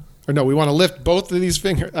then, or no, we want to lift both of these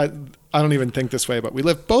fingers. I don't even think this way, but we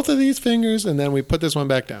lift both of these fingers and then we put this one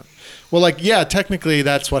back down. Well, technically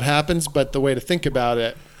that's what happens, but the way to think about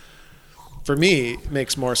it, for me,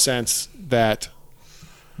 makes more sense that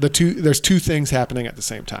there's two things happening at the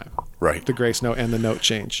same time. Right. The grace note and the note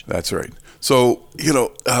change. That's right. So,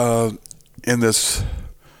 in this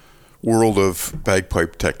world of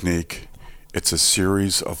bagpipe technique, it's a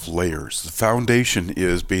series of layers. The foundation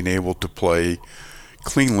is being able to play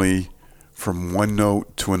cleanly from one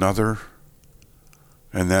note to another.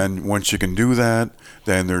 And then once you can do that,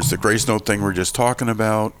 then there's the grace note thing we're just talking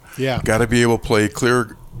about. Yeah. Got to be able to play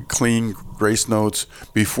clean grace notes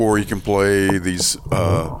before you can play these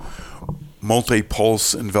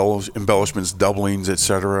multi-pulse embellishments, doublings,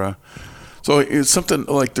 etc. So it's something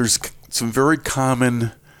like there's some very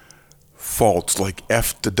common faults like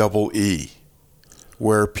F to double E,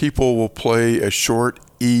 where people will play a short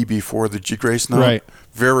E before the G grace note. Right.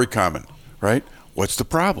 Very common, right? What's the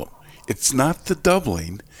problem? It's not the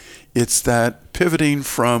doubling. It's that pivoting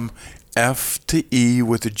from F to E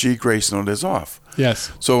with the G grace note is off.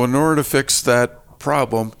 Yes. So in order to fix that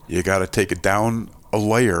problem, you got to take it down a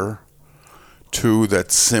layer to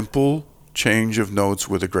that simple change of notes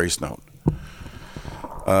with a grace note.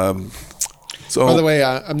 So, by the way,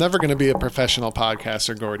 I'm never going to be a professional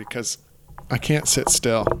podcaster, Gordy, because I can't sit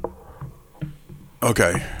still.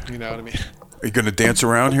 Okay. You know what I mean? Are you going to dance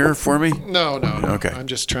around here for me? No. Okay. I'm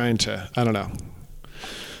just trying to, I don't know.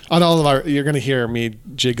 On all of you're going to hear me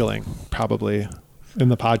jiggling probably in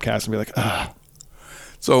the podcast and be like, ah.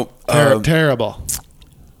 So terrible.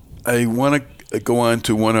 I want to go on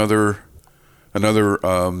to another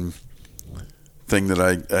thing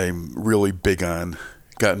that I'm really big on.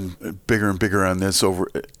 Gotten bigger and bigger on this over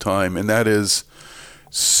time, and that is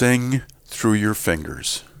sing through your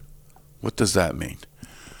fingers. What does that mean?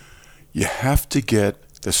 You have to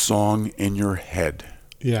get the song in your head.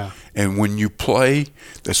 Yeah. And when you play,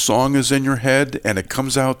 the song is in your head and it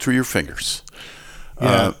comes out through your fingers.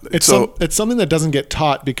 Yeah. It's something that doesn't get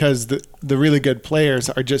taught because the really good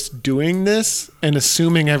players are just doing this and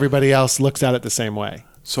assuming everybody else looks at it the same way.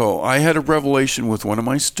 So I had a revelation with one of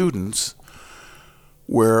my students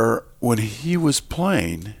where when he was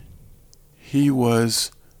playing, he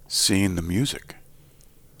was seeing the music,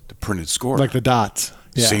 the printed score. Like the dots.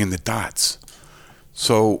 Yeah. Seeing the dots.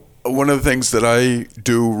 So one of the things that I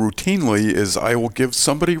do routinely is I will give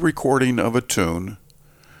somebody a recording of a tune.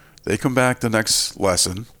 They come back the next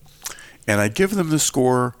lesson, and I give them the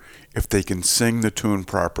score if they can sing the tune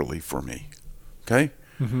properly for me. Okay?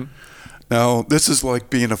 Mm-hmm. Now, this is like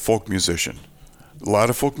being a folk musician. A lot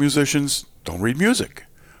of folk musicians don't read music,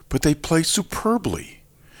 but they play superbly.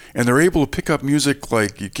 And they're able to pick up music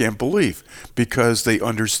like you can't believe because they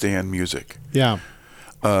understand music. Yeah.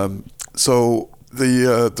 So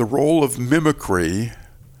the role of mimicry,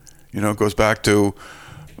 goes back to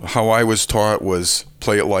how I was taught was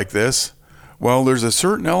play it like this. Well, there's a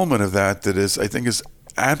certain element of that is, I think, is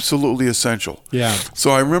absolutely essential. Yeah.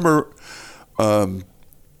 So I remember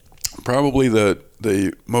probably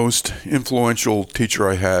the most influential teacher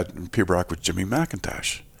I had in Pibroch was Jimmy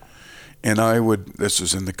McIntosh. And this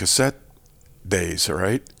was in the cassette days, all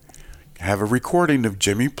right, have a recording of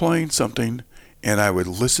Jimmy playing something, and I would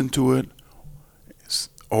listen to it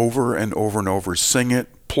over and over and over, sing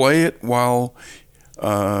it, play it while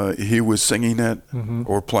he was singing it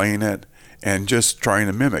or playing it, and just trying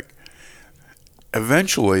to mimic.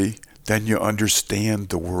 Eventually, then you understand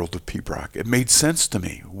the world of Pibroch. It made sense to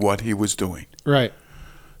me what he was doing. Right.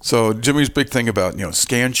 So Jimmy's big thing about,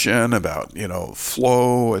 scansion, about,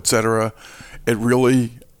 flow, etc. It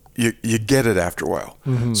really, you get it after a while.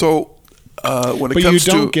 So when it But comes you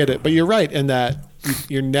to... don't get it. But you're right in that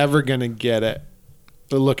you're never going to get it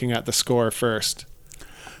looking at the score first.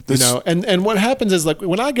 And what happens is, like,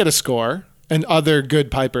 when I get a score, and other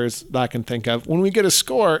good pipers that I can think of, when we get a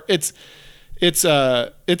score, it's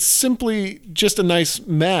simply just a nice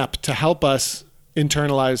map to help us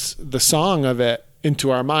internalize the song of it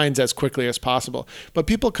into our minds as quickly as possible. But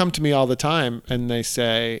people come to me all the time and they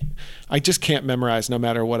say, I just can't memorize no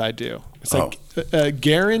matter what I do. It's like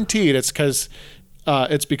guaranteed. It's because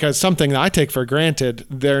something that I take for granted,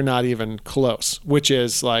 they're not even close, which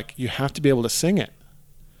is like, you have to be able to sing it.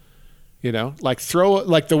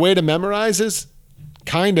 Like the way to memorize is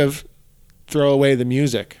kind of throw away the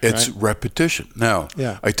music. It's right? repetition. Now,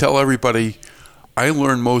 Yeah. I tell everybody, I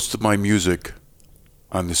learn most of my music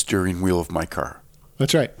on the steering wheel of my car.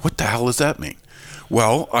 That's right. What the hell does that mean?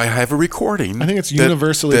 Well, I have a recording. I think it's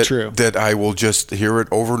universally true. That I will just hear it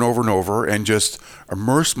over and over and over and just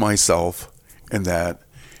immerse myself in that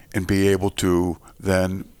and be able to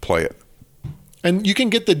then play it. And you can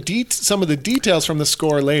get some of the details from the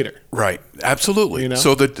score later. Right, absolutely.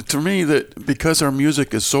 So to me, that because our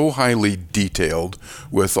music is so highly detailed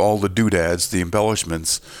with all the doodads, the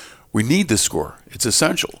embellishments, we need the score. It's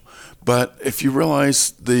essential. But if you realize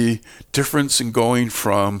the difference in going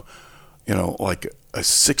from, like a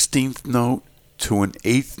 16th note to an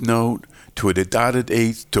 8th note to a dotted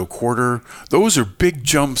eighth to a quarter, those are big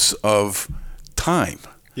jumps of time.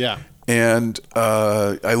 Yeah. And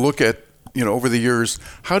I look at, over the years,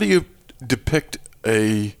 how do you depict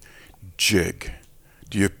a jig?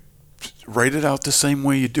 Do you write it out the same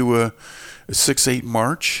way you do a 6/8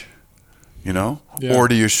 march? Yeah. Or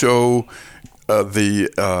do you show a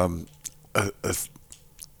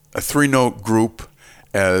 3-note group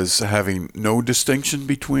as having no distinction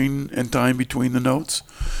between the notes?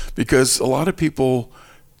 Because a lot of people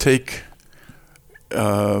take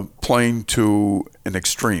playing to an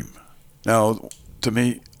extreme. Now, to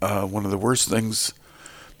me, one of the worst things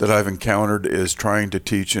that I've encountered is trying to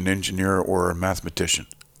teach an engineer or a mathematician.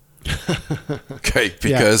 Okay,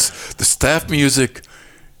 because the staff music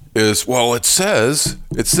is, it says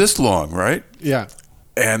it's this long, right? Yeah.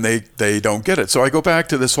 And they don't get it. So I go back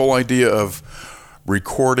to this whole idea of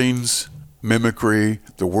recordings, mimicry,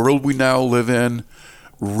 the world we now live in,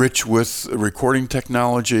 rich with recording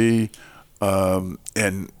technology, and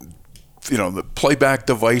the playback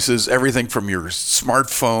devices, everything from your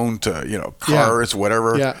smartphone to cars,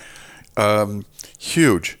 whatever. Yeah.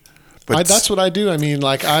 Huge. But that's what I do. I mean,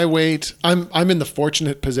 like, I wait. I'm in the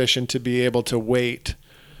fortunate position to be able to wait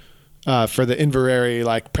for the Inverary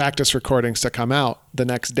practice recordings to come out the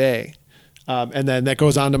next day, and then that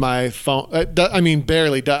goes onto my phone.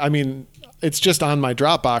 Barely. It's just on my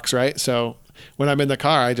Dropbox, right? So when I'm in the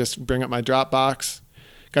car, I just bring up my Dropbox.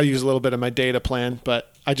 Got to use a little bit of my data plan,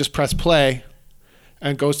 but I just press play,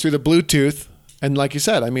 and it goes through the Bluetooth. And like you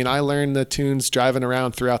said, I learn the tunes driving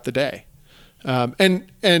around throughout the day,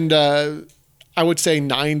 and I would say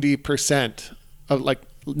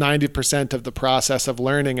 90% of the process of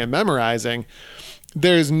learning and memorizing,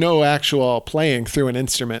 there's no actual playing through an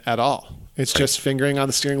instrument at all. It's just fingering on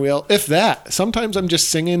the steering wheel. If that, sometimes I'm just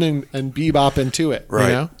singing and bebopping to it.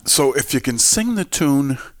 Right. So if you can sing the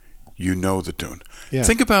tune, you know the tune. Yeah.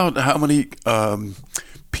 Think about how many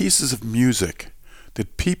pieces of music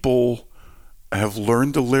that people have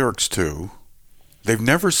learned the lyrics to. They've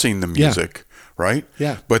never seen the music, right?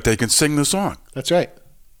 Yeah. But they can sing the song. That's right.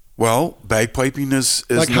 Well, bagpiping is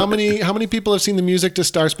like how many people have seen the music to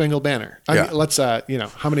Star Spangled Banner? Let's how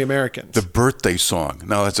many Americans? The birthday song.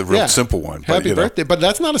 Now that's a real simple one. Happy birthday, but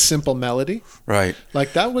that's not a simple melody, right?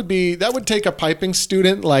 Like that would take a piping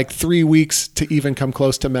student 3 weeks to even come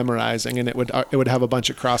close to memorizing, and it would have a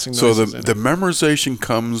bunch of crossing noises. So the memorization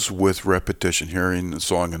comes with repetition, hearing the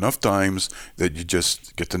song enough times that you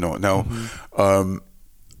just get to know it. Now,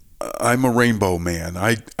 I'm a rainbow man.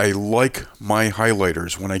 I like my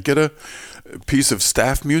highlighters. When I get a piece of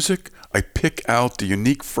staff music, I pick out the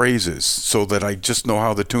unique phrases so that I just know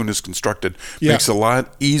how the tune is constructed. Yeah. Makes it a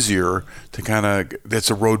lot easier to kind of,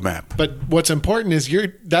 that's a roadmap. But what's important is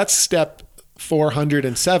that's step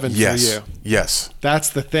 407 Yes. for you. Yes. That's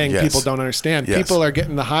the thing Yes. people don't understand. Yes. People are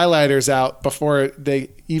getting the highlighters out before they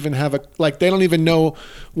even have they don't even know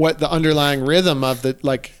what the underlying rhythm of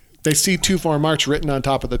they see 2/4 march written on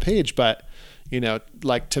top of the page, but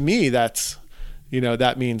to me that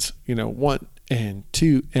means 1 and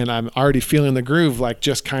 2, and I'm already feeling the groove, like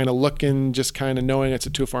just kind of looking, just kind of knowing it's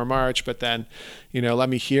a 2/4 march, but then let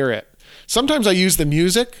me hear it. Sometimes I use the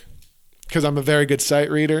music because I'm a very good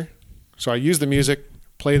sight reader. So I use the music,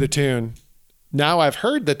 play the tune. Now I've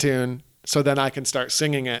heard the tune, so then I can start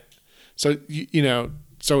singing it. So,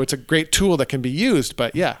 so it's a great tool that can be used,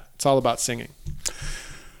 but yeah, it's all about singing.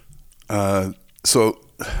 So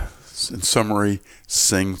in summary,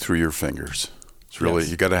 sing through your fingers. It's really,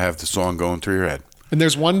 Yes. you got to have the song going through your head. And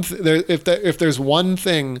there's if there's one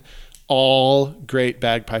thing all great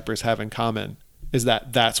bagpipers have in common is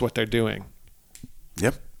that that's what they're doing.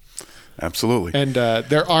 Yep. Absolutely. And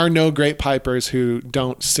there are no great pipers who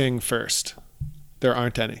don't sing first. There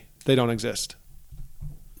aren't any. They don't exist.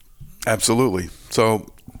 Absolutely.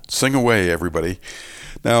 So sing away, everybody.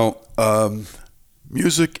 Now,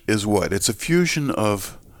 music is what? It's a fusion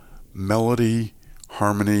of melody,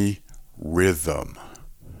 harmony, rhythm.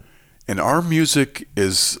 And our music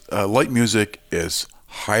is, light music is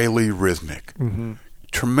highly rhythmic,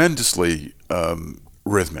 tremendously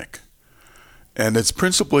rhythmic. And it's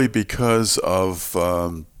principally because of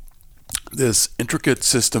this intricate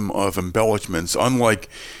system of embellishments, unlike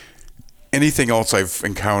anything else I've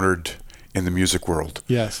encountered in the music world.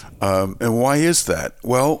 Yes. And why is that?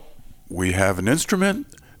 Well, we have an instrument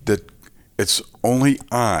that it's only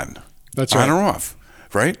on. That's right. On or off,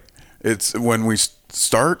 right? It's when we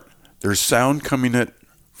start, there's sound coming in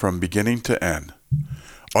from beginning to end.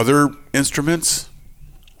 Other instruments,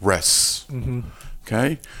 rests.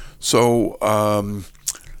 Okay? So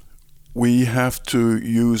we have to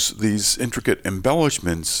use these intricate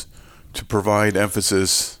embellishments to provide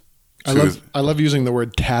emphasis to... I love using the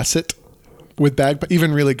word tacit with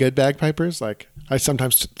even really good bagpipers. Like I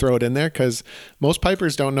sometimes throw it in there because most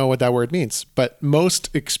pipers don't know what that word means, but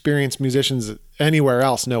most experienced musicians anywhere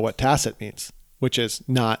else know what tacit means, which is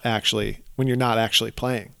not actually when you're not actually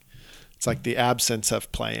playing. It's like the absence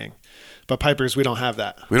of playing. But pipers, we don't have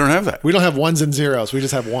that. We don't have that. We don't have ones and zeros. We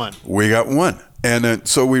just have one. We got one. And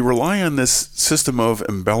so we rely on this system of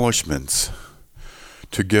embellishments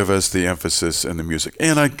to give us the emphasis in the music.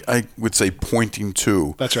 And I would say pointing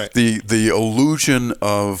to. That's right. The illusion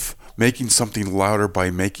of making something louder by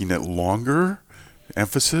making it longer,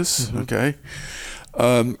 emphasis, okay?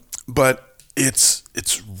 But it's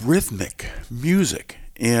rhythmic music.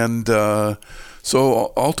 And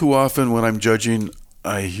so all too often when I'm judging,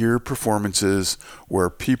 I hear performances where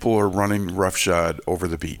people are running roughshod over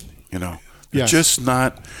the beat, They're Yes. just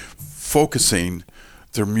not focusing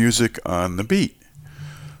their music on the beat.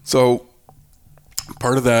 So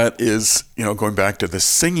part of that is, going back to the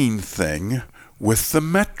singing thing with the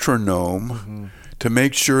metronome to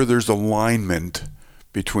make sure there's alignment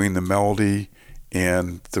between the melody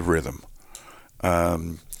and the rhythm.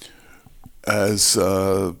 As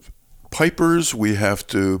pipers, we have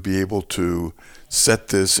to be able to set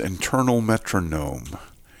this internal metronome.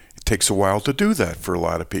 It takes a while to do that for a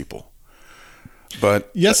lot of people.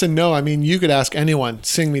 But yes and no. I mean, you could ask anyone,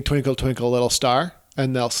 sing me Twinkle, Twinkle, Little Star,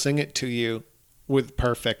 and they'll sing it to you with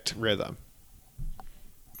perfect rhythm.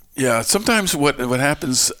 yeah, sometimes what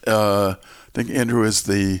happens, I think, Andrew, is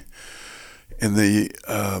in the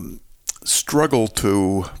struggle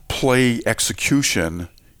to play execution,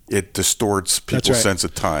 it distorts people's right. sense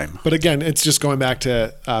of time. But again, it's just going back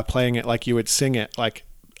to playing it like you would sing it. Like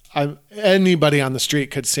anybody on the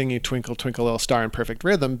street could sing you Twinkle, Twinkle, Little Star in perfect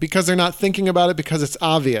rhythm because they're not thinking about it because it's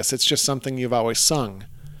obvious. It's just something you've always sung,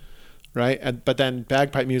 right? But then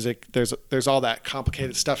bagpipe music, there's all that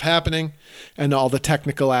complicated stuff happening and all the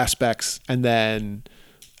technical aspects. And then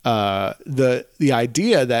the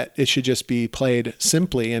idea that it should just be played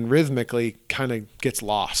simply and rhythmically kind of gets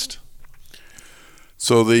lost.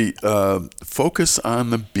 So the focus on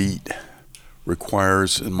the beat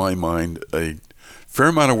requires, in my mind, a fair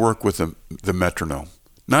amount of work with the metronome.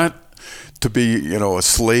 Not to be, a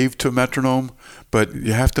slave to a metronome, but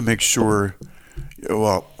you have to make sure,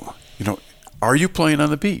 are you playing on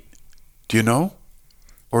the beat? Do you know?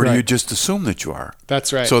 Or do Right. you just assume that you are?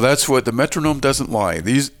 That's right. So that's what the metronome doesn't lie.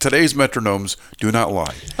 Today's metronomes do not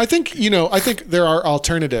lie. I think there are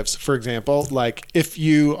alternatives. For example, like if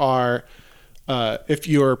you're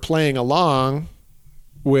playing along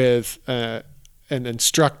with an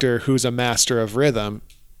instructor who's a master of rhythm,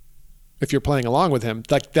 if you're playing along with him,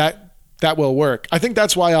 like that will work. I think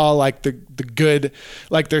that's why all like the good,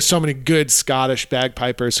 like there's so many good Scottish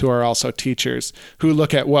bagpipers who are also teachers who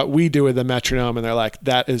look at what we do with the metronome and they're like,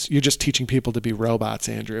 you're just teaching people to be robots,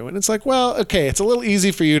 Andrew. And it's like, well, okay, it's a little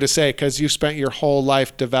easy for you to say because you spent your whole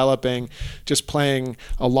life developing, just playing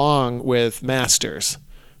along with masters.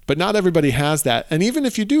 But not everybody has that. And even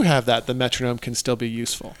if you do have that, the metronome can still be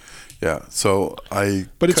useful. Yeah. So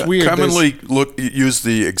But it's weird. commonly use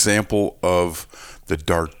the example of the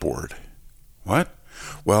dartboard. What?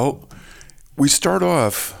 Well, we start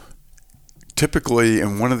off typically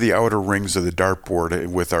in one of the outer rings of the dartboard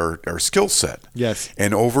with our skill set. Yes.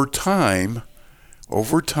 And over time, we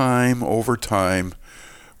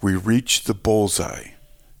reach the bullseye.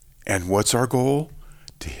 And what's our goal?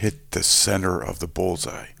 To hit the center of the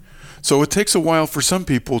bullseye. So it takes a while for some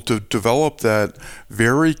people to develop that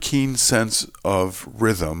very keen sense of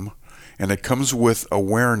rhythm, and it comes with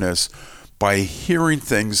awareness by hearing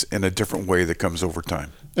things in a different way that comes over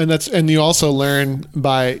time. And you also learn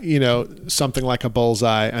by, something like a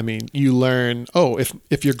bullseye. I mean, you learn,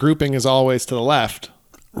 if your grouping is always to the left,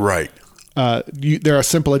 right. There are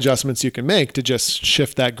simple adjustments you can make to just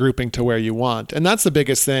shift that grouping to where you want. And that's the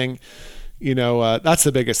biggest thing, that's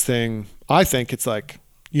the biggest thing. I think it's like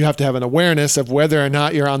you have to have an awareness of whether or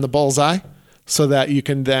not you're on the bullseye so that you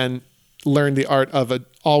can then learn the art of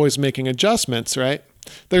always making adjustments, right?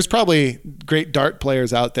 There's probably great dart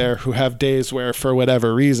players out there who have days where, for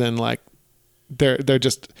whatever reason, like they're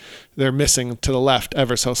missing to the left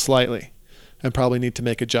ever so slightly, and probably need to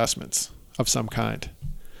make adjustments of some kind.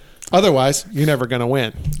 Otherwise, you're never going to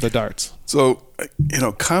win the darts. So,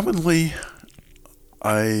 commonly,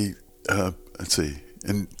 let's see,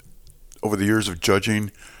 and over the years of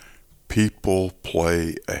judging, people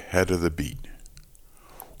play ahead of the beat,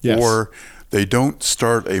 Yes. or they don't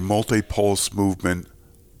start a multi-pulse movement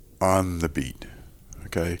on the beat.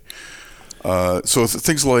 Okay, so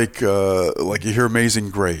things like you hear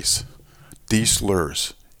 "Amazing Grace," D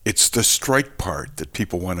slurs. It's the strike part that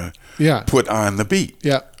people want to put on the beat.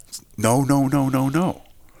 Yeah. No.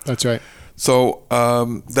 That's right. So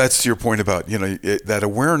that's your point about that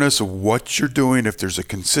awareness of what you're doing. If there's a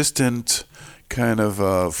consistent kind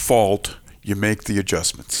of fault, you make the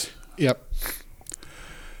adjustments. Yep.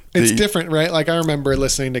 It's different, right? Like I remember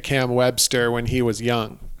listening to Cam Webster when he was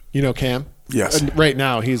young. You know Cam? Yes. And right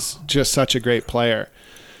now, he's just such a great player.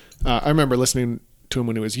 I remember listening to him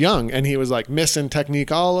when he was young, and he was like missing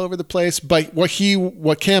technique all over the place. But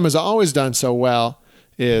what Cam has always done so well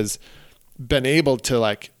is been able to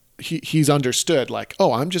like he's understood like,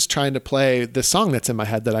 oh, I'm just trying to play this song that's in my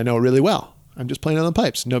head that I know really well. I'm just playing on the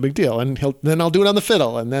pipes, no big deal. And then I'll do it on the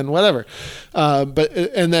fiddle and then whatever.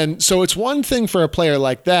 So it's one thing for a player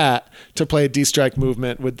like that to play a D strike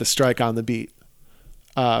movement with the strike on the beat.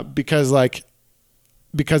 Because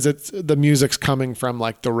it's the music's coming from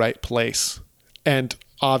like the right place. And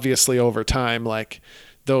obviously over time, like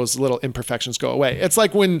those little imperfections go away. It's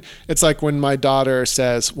like when my daughter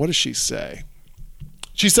says, what does she say?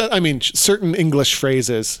 She said, certain English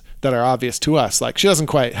phrases that are obvious to us, like she doesn't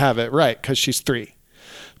quite have it right because she's 3,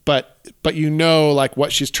 but like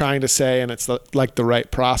what she's trying to say, and it's the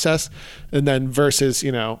right process. And then versus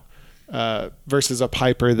a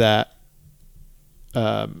piper that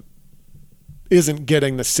isn't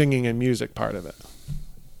getting the singing and music part of it.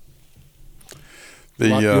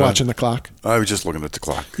 You watching the clock? I was just looking at the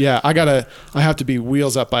clock. Yeah, I have to be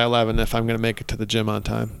wheels up by 11 if I'm going to make it to the gym on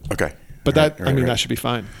time. Okay. But that should be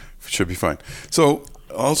fine. Should be fine. So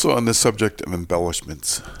also on the subject of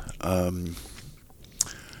embellishments,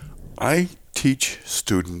 I teach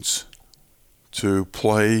students to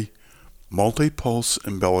play multi-pulse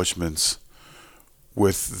embellishments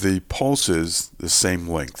with the pulses the same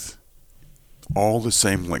length. All the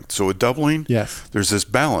same length. So a doubling, yes. There's this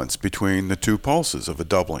balance between the two pulses of a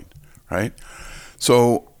doubling, right?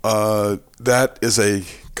 So that is a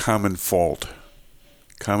common fault.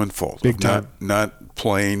 Big time. Not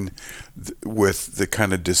playing with the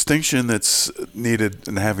kind of distinction that's needed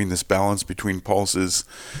in having this balance between pulses.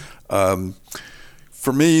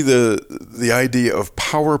 For me, the idea of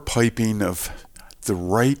power piping, of the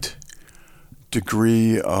right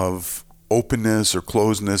degree of openness or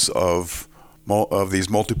closeness of these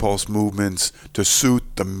multi-pulse movements to suit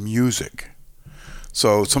the music.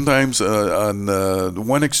 So sometimes on the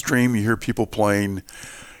one extreme, you hear people playing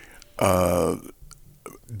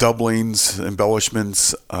doublings,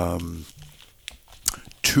 embellishments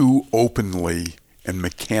too openly and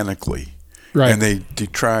mechanically. Right. And they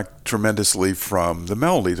detract tremendously from the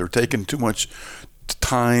melody. They're taking too much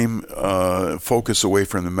time, focus away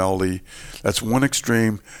from the melody. That's one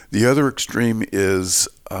extreme. The other extreme is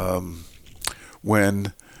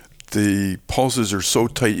when the pulses are so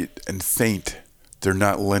tight and faint, they're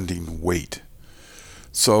not lending weight.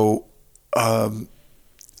 So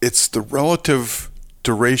it's the relative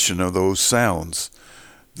duration of those sounds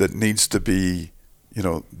that needs to be,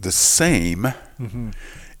 the same. Mm-hmm.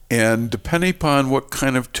 And depending upon what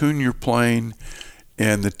kind of tune you're playing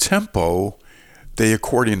and the tempo, they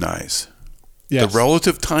accordionize. Yes. The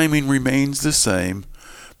relative timing remains the same,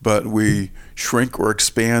 but we shrink or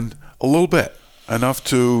expand a little bit, enough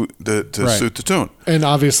to suit the tune. And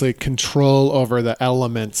obviously control over the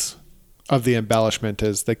elements of the embellishment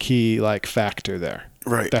is the key factor there.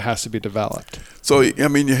 Right. That has to be developed. So, I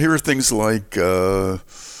mean, you hear things like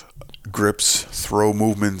grips, throw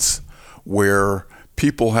movements, where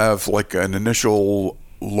people have an initial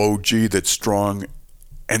low G that's strong,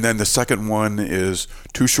 and then the second one is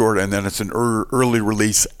too short, and then it's an early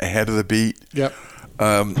release ahead of the beat. Yep.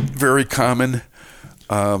 Very common.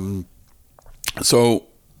 So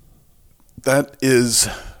that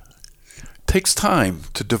takes time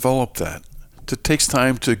to develop that. It takes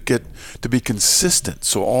time to get to be consistent.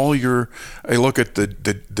 So I look at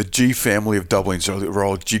the G family of doublings, so they're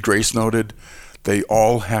all G grace noted. They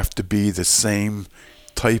all have to be the same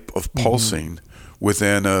type of pulsing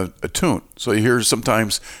within a tune. So you hear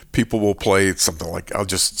sometimes people will play something like, I'll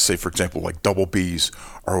just say, for example, like double Bs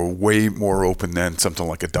are way more open than something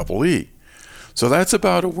like a double E. So that's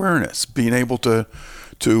about awareness, being able to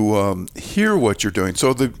hear what you're doing.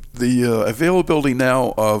 So the availability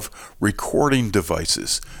now of recording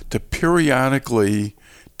devices to periodically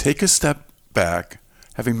take a step back,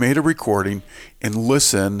 having made a recording, and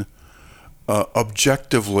listen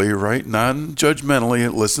objectively, right?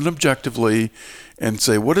 Non-judgmentally, listen objectively and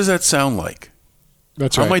say, what does that sound like?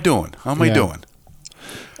 That's How right. am I doing? How am I doing?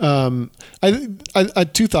 I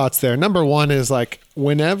two thoughts there. Number one is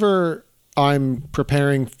whenever I'm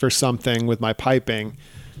preparing for something with my piping,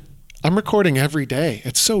 I'm recording every day.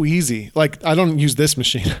 It's so easy. I don't use this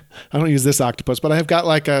machine. I don't use this Octopus, but I've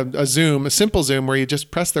got a Zoom, a simple Zoom where you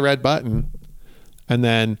just press the red button. And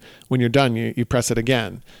then when you're done, you press it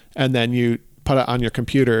again, and then you put it on your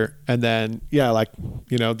computer, and then,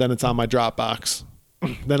 then it's on my Dropbox.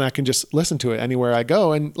 Then I can just listen to it anywhere I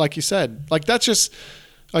go. And like you said, that's just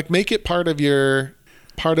make it part of your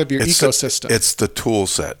ecosystem. It's the tool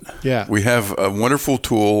set. Yeah. We have a wonderful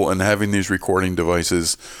tool, and having these recording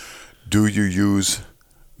devices, do you use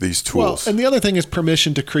these tools? Well, and the other thing is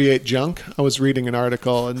permission to create junk. I was reading an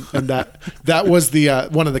article, and that was the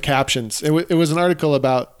one of the captions. It was an article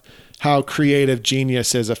about how creative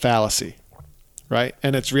genius is a fallacy, right?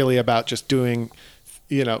 And it's really about just doing,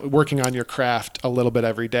 working on your craft a little bit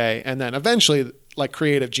every day, and then eventually,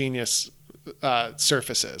 creative genius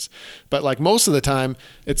surfaces. But most of the time,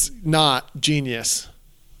 it's not genius,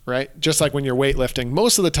 right? Just like when you're weightlifting,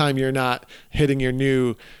 most of the time you're not hitting your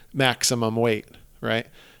new maximum weight, right?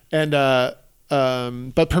 And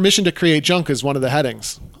but permission to create junk is one of the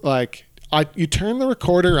headings. You turn the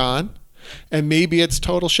recorder on, and maybe it's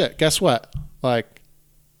total shit. Guess what?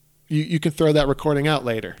 You can throw that recording out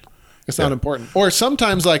later. It's not important. Or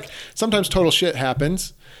sometimes total shit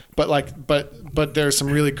happens, but there's some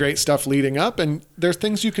really great stuff leading up, and there's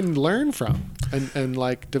things you can learn from and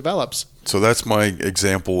develops. So that's my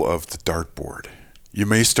example of the dartboard. You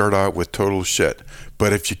may start out with total shit,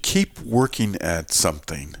 but if you keep working at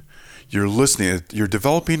something, you're listening, you're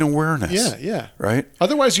developing awareness. Yeah. Right?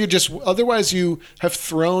 Otherwise you have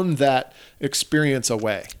thrown that experience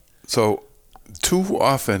away. So too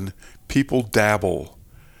often people dabble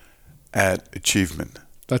at achievement.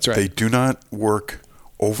 That's right. They do not work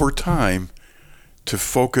over time to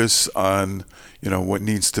focus on, what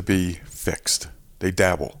needs to be fixed. They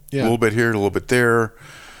dabble. Yeah. A little bit here, a little bit there.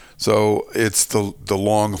 So it's the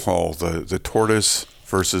long haul, the tortoise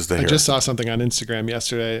versus the hare. I just saw something on Instagram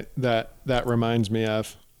yesterday that reminds me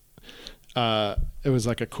of. It was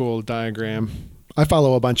a cool diagram. I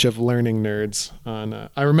follow a bunch of learning nerds on.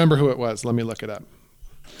 I remember who it was. Let me look it up.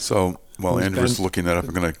 So while Andrew's looking that up,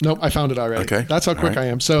 I'm going to. Nope, I found it already. Okay. That's how quick All right. I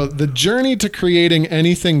am. So the journey to creating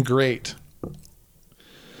anything great.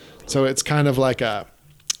 So it's kind of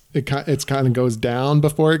it's kind of goes down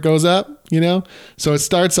before it goes up, So it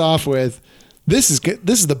starts off with, this is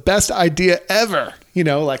the best idea ever,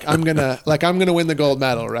 I'm gonna win the gold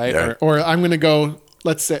medal, right? Yeah. Or I'm gonna go.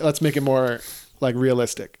 Let's make it more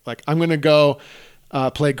realistic. I'm gonna go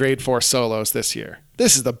play grade 4 solos this year.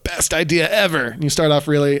 this is the best idea ever. And you start off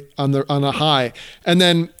really on a high, and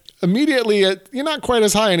then immediately you're not quite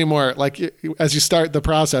as high anymore, like as you start the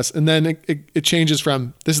process. And then it changes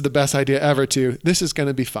from this is the best idea ever to this is going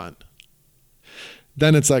to be fun.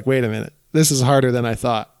 Then it's like, wait a minute, this is harder than I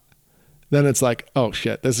thought. Then it's like, oh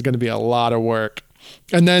shit, this is going to be a lot of work.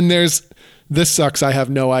 And then there's, this sucks, I have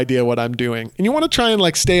no idea what I'm doing. And you want to try and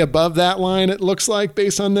like stay above that line, it looks like,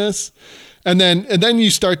 based on this. And then you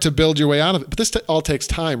start to build your way out of it. But this all takes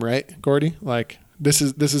time, right, Gordy? Like this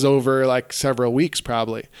is over like several weeks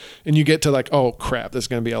probably. And you get to like, oh crap, this is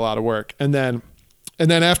going to be a lot of work. And then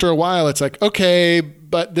after a while, it's like, okay,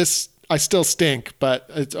 but this, I still stink, but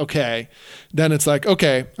it's okay. Then it's like,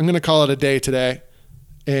 okay, I'm going to call it a day today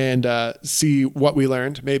and see what we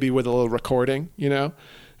learned, maybe with a little recording, you know?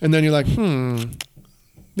 And then you're like,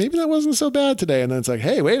 maybe that wasn't so bad today. And then it's like,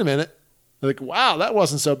 hey, wait a minute. Like, wow, that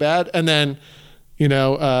wasn't so bad. And then, you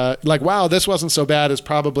know, like, wow, this wasn't so bad is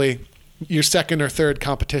probably your second or third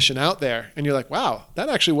competition out there. And you're like, wow, that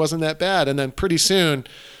actually wasn't that bad. And then pretty soon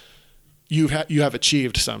you have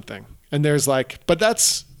achieved something. And there's like,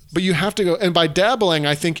 but you have to go, and by dabbling,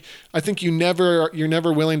 I think you're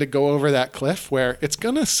never willing to go over that cliff where it's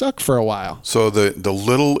gonna suck for a while. So the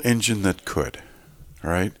little engine that could,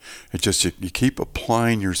 right? It just you keep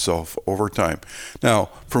applying yourself over time. Now,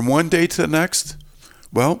 from one day to the next,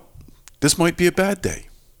 well, this might be a bad day.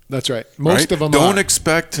 That's right. Most of them don't are.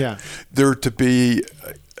 expect there to be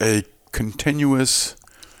a continuous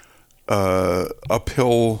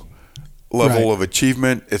uphill level of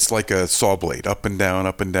achievement. It's like a saw blade, up and down,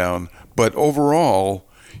 up and down. But overall,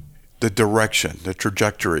 the direction, the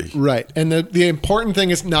trajectory. Right. And the important thing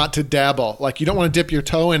is not to dabble. Like you don't want to dip your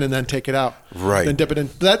toe in and then take it out. Right. Then dip it in.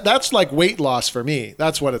 That's like weight loss for me.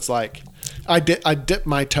 That's what it's like. I dip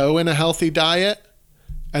my toe in a healthy diet,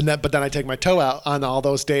 but then I take my toe out on all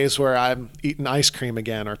those days where I'm eating ice cream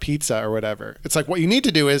again or pizza or whatever. It's like what you need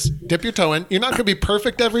to do is dip your toe in. You're not going to be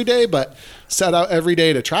perfect every day, but set out every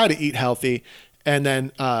day to try to eat healthy. And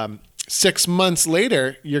then 6 months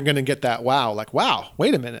later, you're going to get that wow. Like, wow,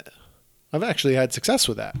 wait a minute. I've actually had success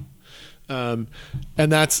with that. And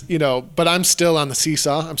that's, you know, but I'm still on the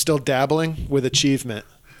seesaw. I'm still dabbling with achievement.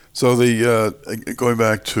 So going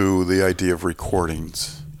back to the idea of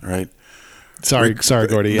recordings, right? Sorry,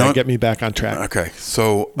 Gordy. Get me back on track. Okay,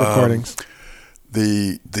 so recordings.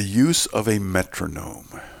 The use of a metronome.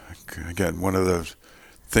 Again, one of the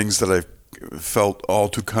things that I've felt all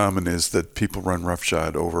too common is that people run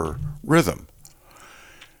roughshod over rhythm.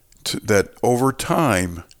 That over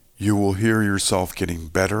time, you will hear yourself getting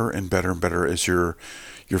better and better and better as your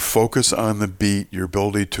focus on the beat, your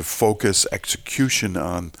ability to focus execution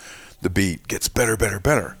on the beat gets better, better,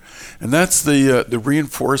 better. And that's the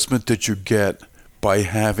reinforcement that you get by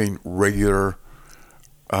having regular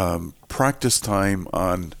practice time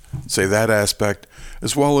on, say, that aspect,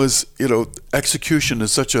 as well as, you know, execution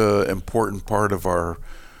is such an important part of our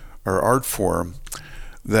art form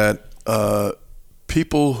that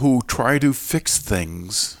people who try to fix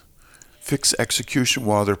execution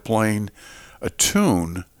while they're playing a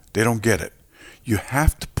tune, they don't get it. You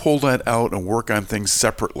have to pull that out and work on things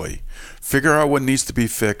separately. Figure out what needs to be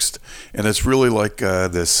fixed, and it's really like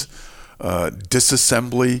this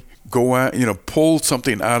disassembly. Go out, you know, pull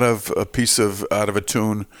something out of a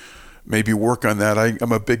tune, maybe work on that.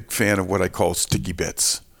 I'm a big fan of what I call sticky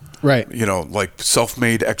bits. Right. You know, like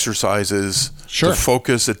self-made exercises to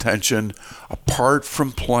focus attention apart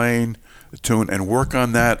from playing the tune and work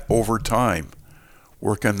on that over time.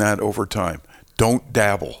 Don't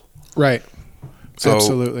dabble. Right. So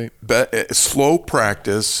absolutely. Slow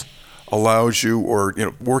practice allows you, or, you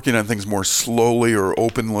know, working on things more slowly or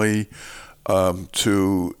openly,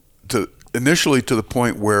 to initially to the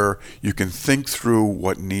point where you can think through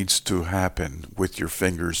what needs to happen with your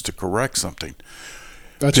fingers to correct something.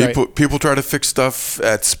 That's right. People try to fix stuff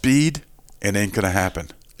at speed, and it ain't gonna happen.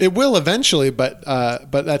 It will eventually, but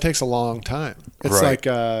that takes a long time. It's like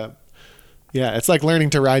it's like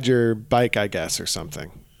learning to ride your bike, I guess, or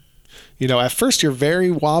something. You know, at first you're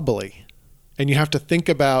very wobbly and you have to think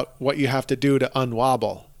about what you have to do to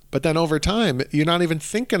unwobble. But then over time, you're not even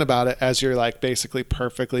thinking about it as you're like basically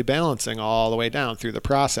perfectly balancing all the way down through the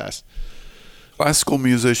process. Classical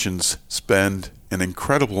musicians spend an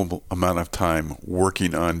incredible amount of time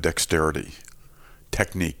working on dexterity,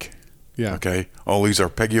 technique. Yeah. Okay. All these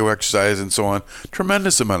arpeggio exercises and so on.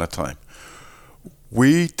 Tremendous amount of time.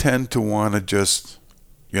 We tend to want to just,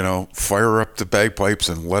 you know, fire up the bagpipes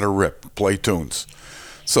and let her rip, play tunes.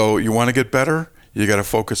 So you want to get better, you got to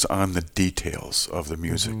focus on the details of the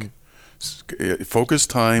music. Mm-hmm. Focus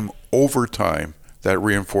time over time. that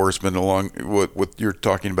reinforcement along what you're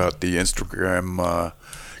talking about, the Instagram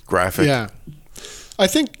graphic. Yeah. I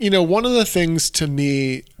think, one of the things to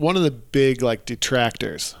me, one of the big like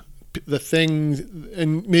detractors, the thing,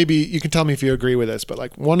 and maybe you can tell me if you agree with this, but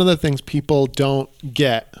like one of the things people don't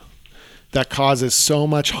get that causes so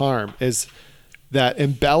much harm is that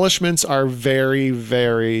embellishments are very,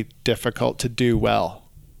 very difficult to do well.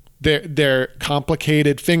 They're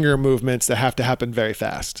complicated finger movements that have to happen very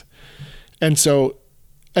fast. And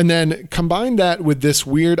then combine that with this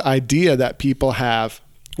weird idea that people have,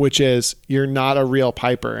 which is you're not a real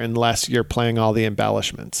piper unless you're playing all the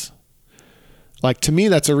embellishments. Like, to me,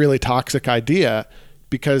 that's a really toxic idea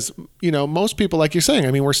because, most people, like you're saying,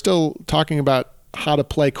 I mean, we're still talking about how to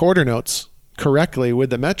play quarter notes correctly with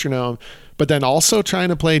the metronome, but then also trying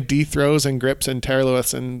to play D throws and grips and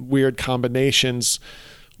Terlewiths and weird combinations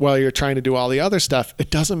while you're trying to do all the other stuff. It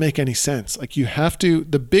doesn't make any sense. Like, you have to,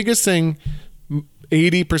 the biggest thing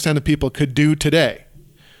 80% of people could do today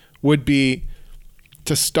would be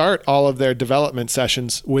to start all of their development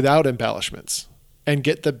sessions without embellishments and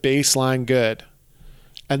get the baseline good,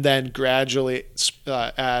 and then gradually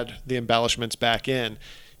add the embellishments back in,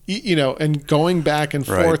 and going back and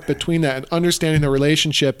forth between that and understanding the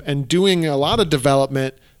relationship and doing a lot of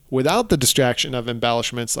development without the distraction of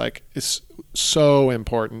embellishments, like, is so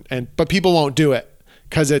important. But people won't do it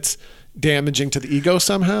because it's damaging to the ego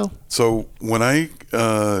somehow. So when I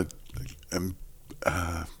am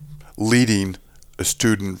leading a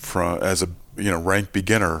student as a ranked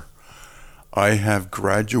beginner, I have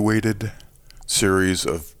graduated series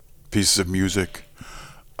of pieces of music.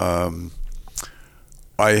 I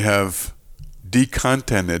have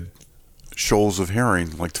decontented Shoals of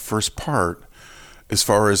Herring, like the first part, as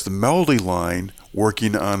far as the melody line,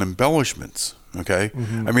 working on embellishments. Okay?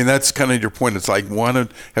 Mm-hmm. I mean, that's kind of your point. It's like, want to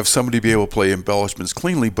have somebody be able to play embellishments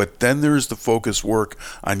cleanly, but then there's the focus work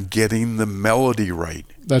on getting the melody right.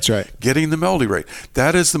 That's right. Getting the melody right.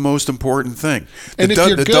 That is the most important thing. And if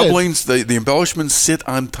you're the good, doublings, the embellishments sit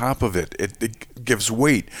on top of it. It gives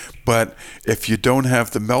weight. But if you don't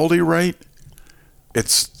have the melody right,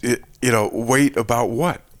 weight about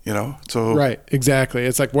what? So right, exactly.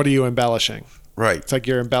 It's like, what are you embellishing? Right. It's like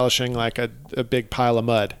you're embellishing like a big pile of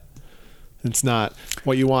mud. It's not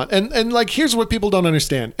what you want. And like, here's what people don't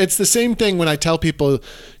understand. It's the same thing when I tell people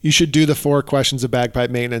you should do the 4 questions of bagpipe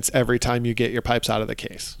maintenance every time you get your pipes out of the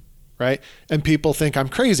case, right? And people think I'm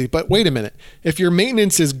crazy, but wait a minute. If your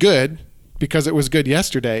maintenance is good because it was good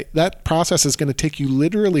yesterday, that process is going to take you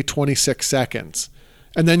literally 26 seconds.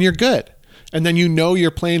 And then you're good. And then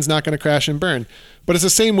your plane's not going to crash and burn. But it's the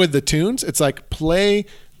same with the tunes. It's like, play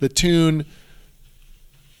the tune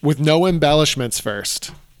with no embellishments first.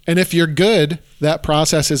 And if you're good, that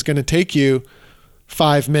process is going to take you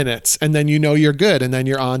 5 minutes, and then you're good, and then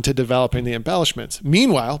you're on to developing the embellishments.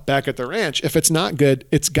 Meanwhile, back at the ranch, if it's not good,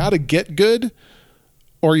 it's got to get good,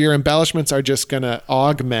 or your embellishments are just going to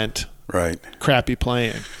augment crappy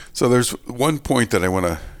playing. So there's one point that I want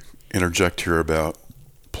to interject here about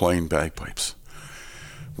playing bagpipes.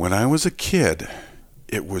 When I was a kid,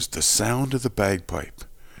 it was the sound of the bagpipe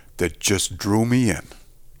that just drew me in.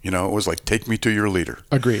 It was like, take me to your leader.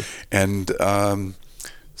 Agreed. And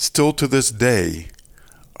still to this day,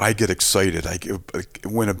 I get excited.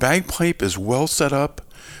 When a bagpipe is well set up,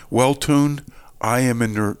 well tuned, I am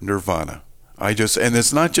in nirvana. And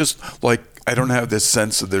it's not just like, I don't have this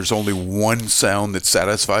sense that there's only one sound that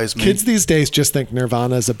satisfies me. Kids these days just think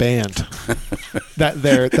Nirvana is a band that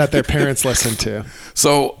their parents listen to.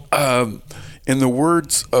 So, in the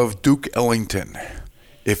words of Duke Ellington,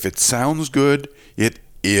 if it sounds good, it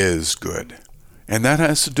is good. And that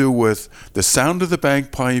has to do with the sound of the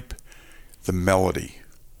bagpipe, the melody.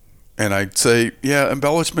 And I'd say,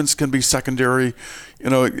 embellishments can be secondary.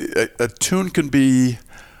 A tune can be,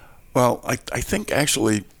 well, I think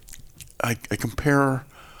actually I compare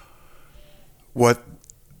what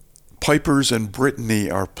pipers in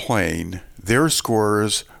Brittany are playing, their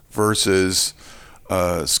scores versus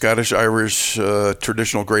Scottish, Irish,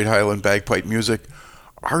 traditional Great Highland bagpipe music.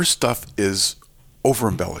 Our stuff is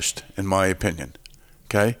over-embellished, in my opinion.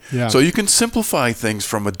 Okay? Yeah. So you can simplify things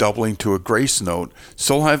from a doubling to a grace note,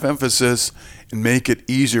 still have emphasis, and make it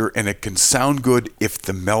easier, and it can sound good if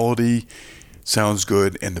the melody sounds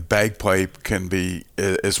good and the bagpipe can be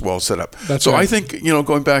as well set up. That's so right. I think,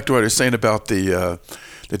 going back to what I was saying about the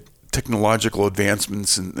technological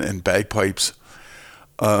advancements in bagpipes,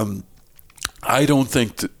 I don't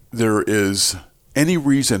think that there is any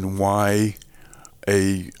reason why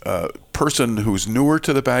a person who's newer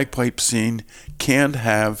to the bagpipe scene can't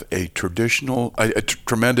have a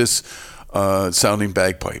tremendous sounding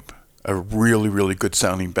bagpipe. a really, really good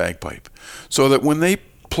sounding bagpipe. So that when they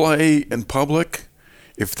play in public,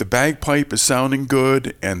 if the bagpipe is sounding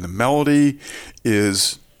good and the melody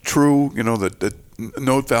is true, the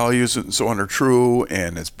note values and so on are true,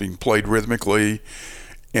 and it's being played rhythmically,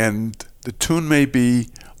 and the tune may be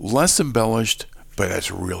less embellished, but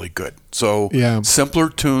it's really good. So simpler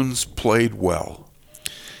tunes played well.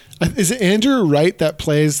 Is it Andrew Wright that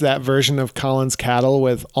plays that version of Colin's Cattle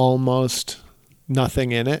with almost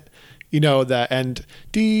nothing in it? That end,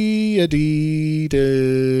 dee dee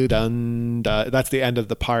dun da. That's the end of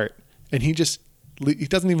the part, and he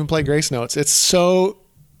doesn't even play grace notes. It's so,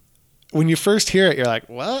 when you first hear it, you're like,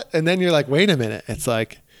 what? And then you're like, wait a minute. It's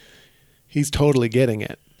like he's totally getting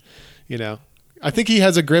it. I think he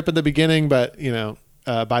has a grip at the beginning, but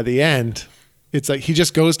by the end, it's like he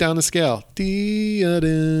just goes down the scale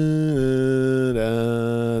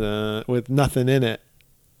with nothing in it,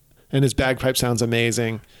 and his bagpipe sounds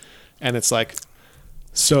amazing, and it's like,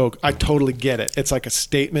 so I totally get it. It's like a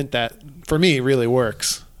statement that for me really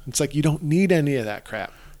works. It's like you don't need any of that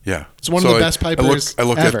crap. Yeah, it's one of the best pipers I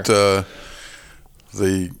look ever. At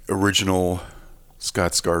the original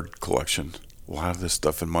Scott Scard collection. A lot of this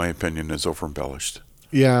stuff, in my opinion, is over embellished.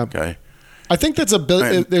 Yeah. Okay. I think there's a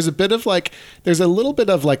little bit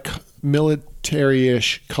of like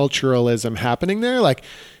military-ish culturalism happening there. Like,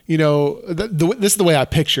 this is the way I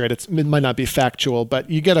picture it. It might not be factual, but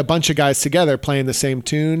you get a bunch of guys together playing the same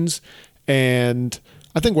tunes, and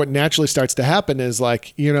I think what naturally starts to happen is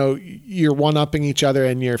like, you're one-upping each other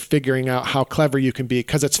and you're figuring out how clever you can be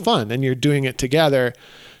because it's fun and you're doing it together.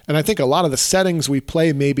 And I think a lot of the settings we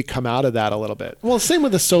play maybe come out of that a little bit. Well, same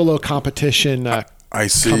with the solo competition I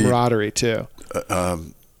see camaraderie too.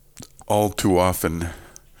 All too often,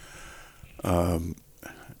 I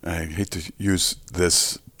hate to use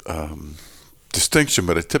this distinction,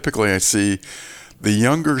 but typically I see the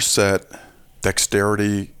younger set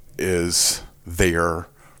dexterity is there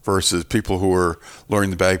versus people who are learning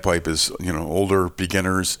the bagpipe as older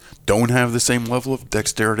beginners don't have the same level of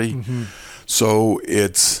dexterity. Mm-hmm. So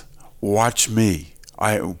it's watch me.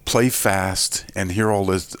 I play fast and hear all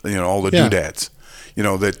this, all the doodads.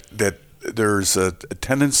 That there's a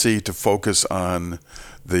tendency to focus on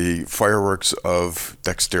the fireworks of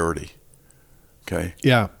dexterity. Okay.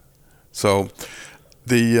 Yeah. So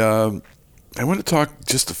I want to talk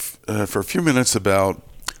just for a few minutes about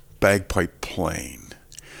bagpipe playing.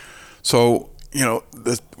 So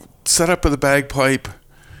the setup of the bagpipe,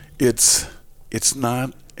 it's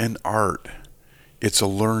not an art. It's a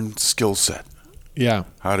learned skill set. Yeah.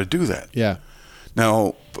 How to do that. Yeah.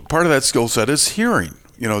 Now, part of that skill set is hearing,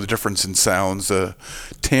 the difference in sounds,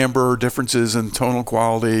 timbre, differences in tonal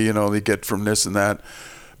quality, they get from this and that.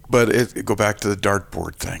 But it go back to the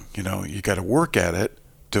dartboard thing. You got to work at it,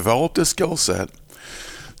 develop the skill set.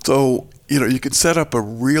 So, you can set up a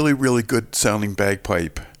really, really good sounding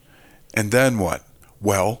bagpipe. And then what?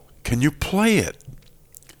 Well, can you play it?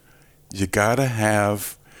 You got to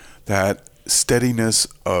have that steadiness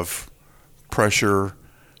of pressure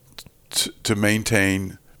to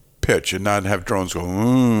maintain pitch and not have drones go,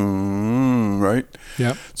 right?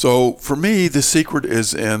 Yeah. So for me, the secret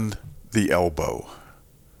is in the elbow.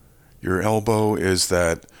 Your elbow is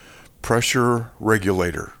that pressure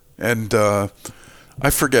regulator. And I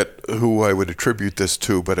forget who I would attribute this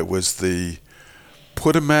to, but it was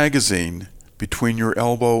put a magazine between your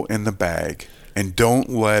elbow and the bag and don't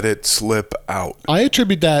let it slip out. I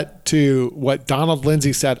attribute that to what Donald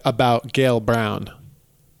Lindsay said about Gail Brown,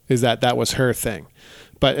 is that was her thing.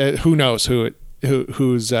 But who knows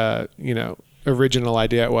whose original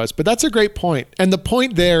idea it was. But that's a great point. And the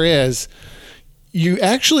point there is you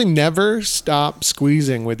actually never stop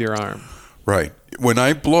squeezing with your arm. Right. When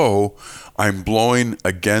I blow, I'm blowing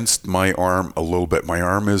against my arm a little bit. My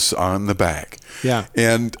arm is on the bag. Yeah.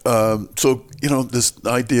 And so, this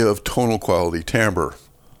idea of tonal quality, timbre,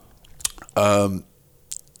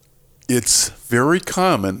 it's very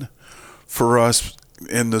common for us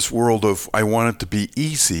in this world of I want it to be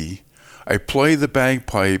easy. I play the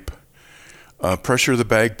bagpipe, pressure the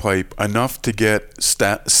bagpipe enough to get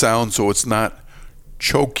sound so it's not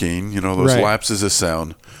choking, those right. lapses of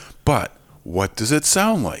sound. But what does it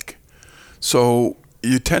sound like? So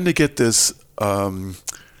you tend to get this, thin,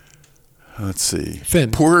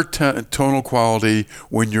 poor tonal quality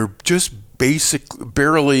when you're just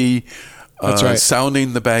barely That's right.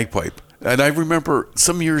 sounding the bagpipe. And I remember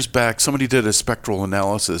some years back, somebody did a spectral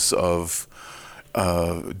analysis of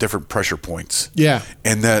different pressure points. Yeah.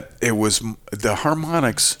 And that it was the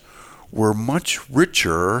harmonics were much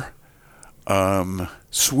richer,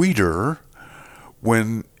 sweeter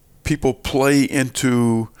when people play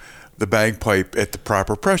into the bagpipe at the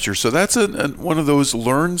proper pressure. So that's one of those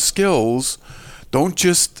learned skills. Don't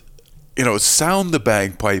just, sound the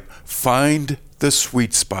bagpipe. Find the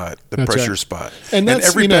sweet spot, the pressure spot. And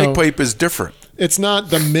every bagpipe is different. It's not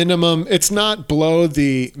the minimum. It's not blow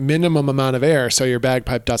the minimum amount of air so your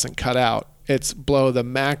bagpipe doesn't cut out. It's blow the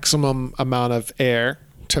maximum amount of air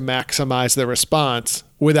to maximize the response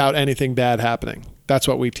without anything bad happening. That's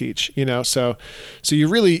what we teach, So you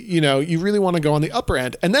really, you really want to go on the upper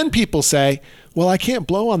end. And then people say, well, I can't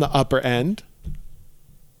blow on the upper end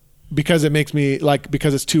because it makes me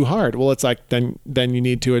because it's too hard. Well, it's like, then you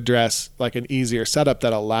need to address like an easier setup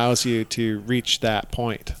that allows you to reach that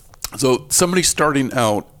point. So somebody starting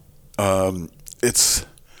out, it's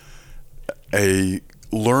a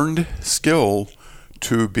learned skill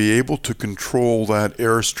to be able to control that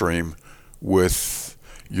airstream with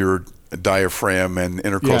your diaphragm and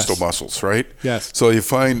intercostal muscles, right? Yes. So you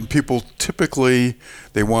find people typically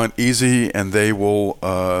they want easy, and they will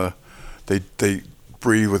they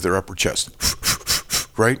breathe with their upper chest,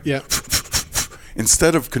 right? Yeah.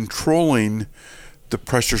 Instead of controlling the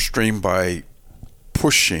pressure stream by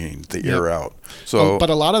pushing the air out. So, but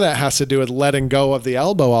a lot of that has to do with letting go of the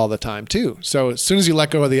elbow all the time too. So as soon as you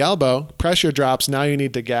let go of the elbow, pressure drops. Now you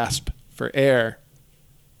need to gasp for air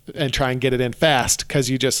and try and get it in fast because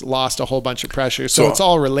you just lost a whole bunch of pressure. So it's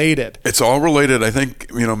all related. It's all related. I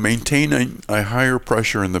think, maintaining a higher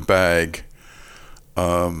pressure in the bag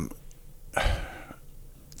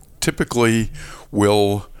typically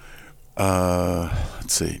will,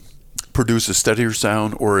 produce a steadier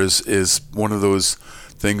sound, or is one of those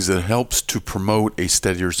things that helps to promote a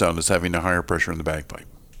steadier sound, is having a higher pressure in the bagpipe.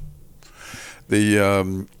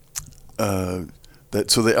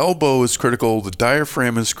 So the elbow is critical. The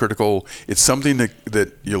diaphragm is critical. It's something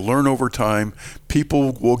that you learn over time.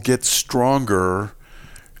 People will get stronger,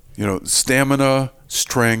 stamina,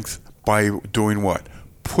 strength by doing what?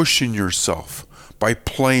 Pushing yourself, by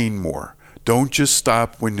playing more. Don't just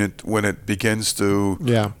stop when it begins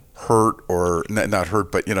to hurt, or not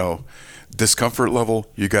hurt, but discomfort level.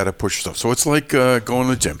 You got to push yourself. So it's like going to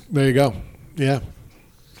the gym. There you go. Yeah.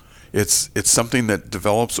 It's something that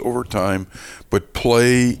develops over time, but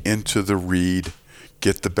play into the reed,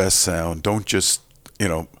 get the best sound. Don't just,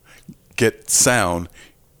 get sound,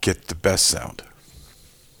 get the best sound.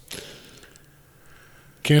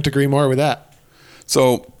 Can't agree more with that.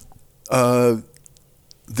 So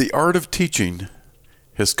the art of teaching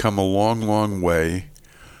has come a long, long way.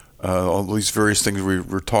 All these various things we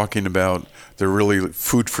were talking about, they're really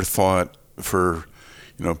food for thought for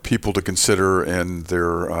people to consider, and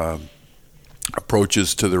their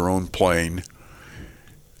approaches to their own playing.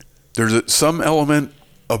 There's some element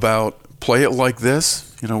about play it like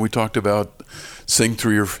this. We talked about sing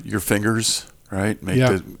through your fingers, right? Make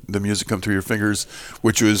the music come through your fingers,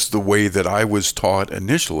 which was the way that I was taught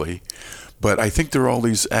initially. But I think there are all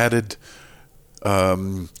these added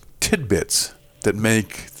tidbits that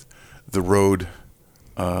make the road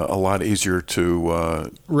a lot easier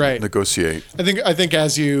to negotiate. I think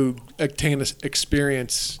as you obtain this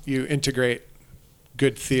experience, you integrate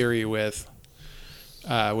good theory with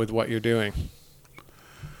what you're doing.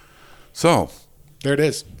 So there it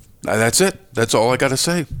is. That's it. That's all I got to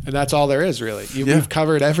say. And that's all there is, really. We've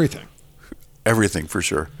covered everything. Everything, for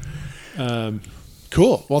sure.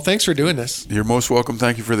 Cool. Well, thanks for doing this. You're most welcome.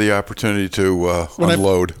 Thank you for the opportunity to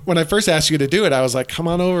unload. When I first asked you to do it, I was like, come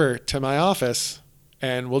on over to my office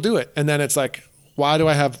and we'll do it. And then it's like, why do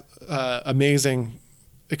I have amazing,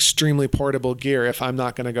 extremely portable gear if I'm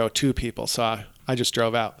not going to go two people? So I just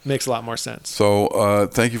drove out. Makes a lot more sense. So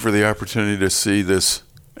thank you for the opportunity to see this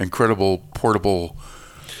incredible portable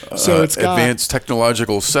advanced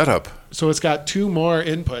technological setup. So it's got two more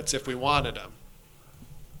inputs if we wanted them.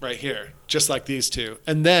 Right here, just like these two.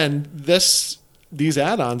 And then these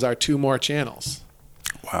add-ons are two more channels.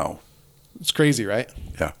 Wow. It's crazy, right?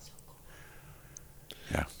 Yeah.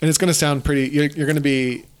 Yeah. And it's going to sound pretty, you're going to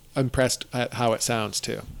be impressed at how it sounds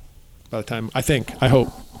too. By the time, I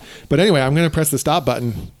hope. But anyway, I'm going to press the stop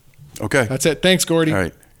button. Okay. That's it. Thanks, Gordy. All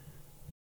right.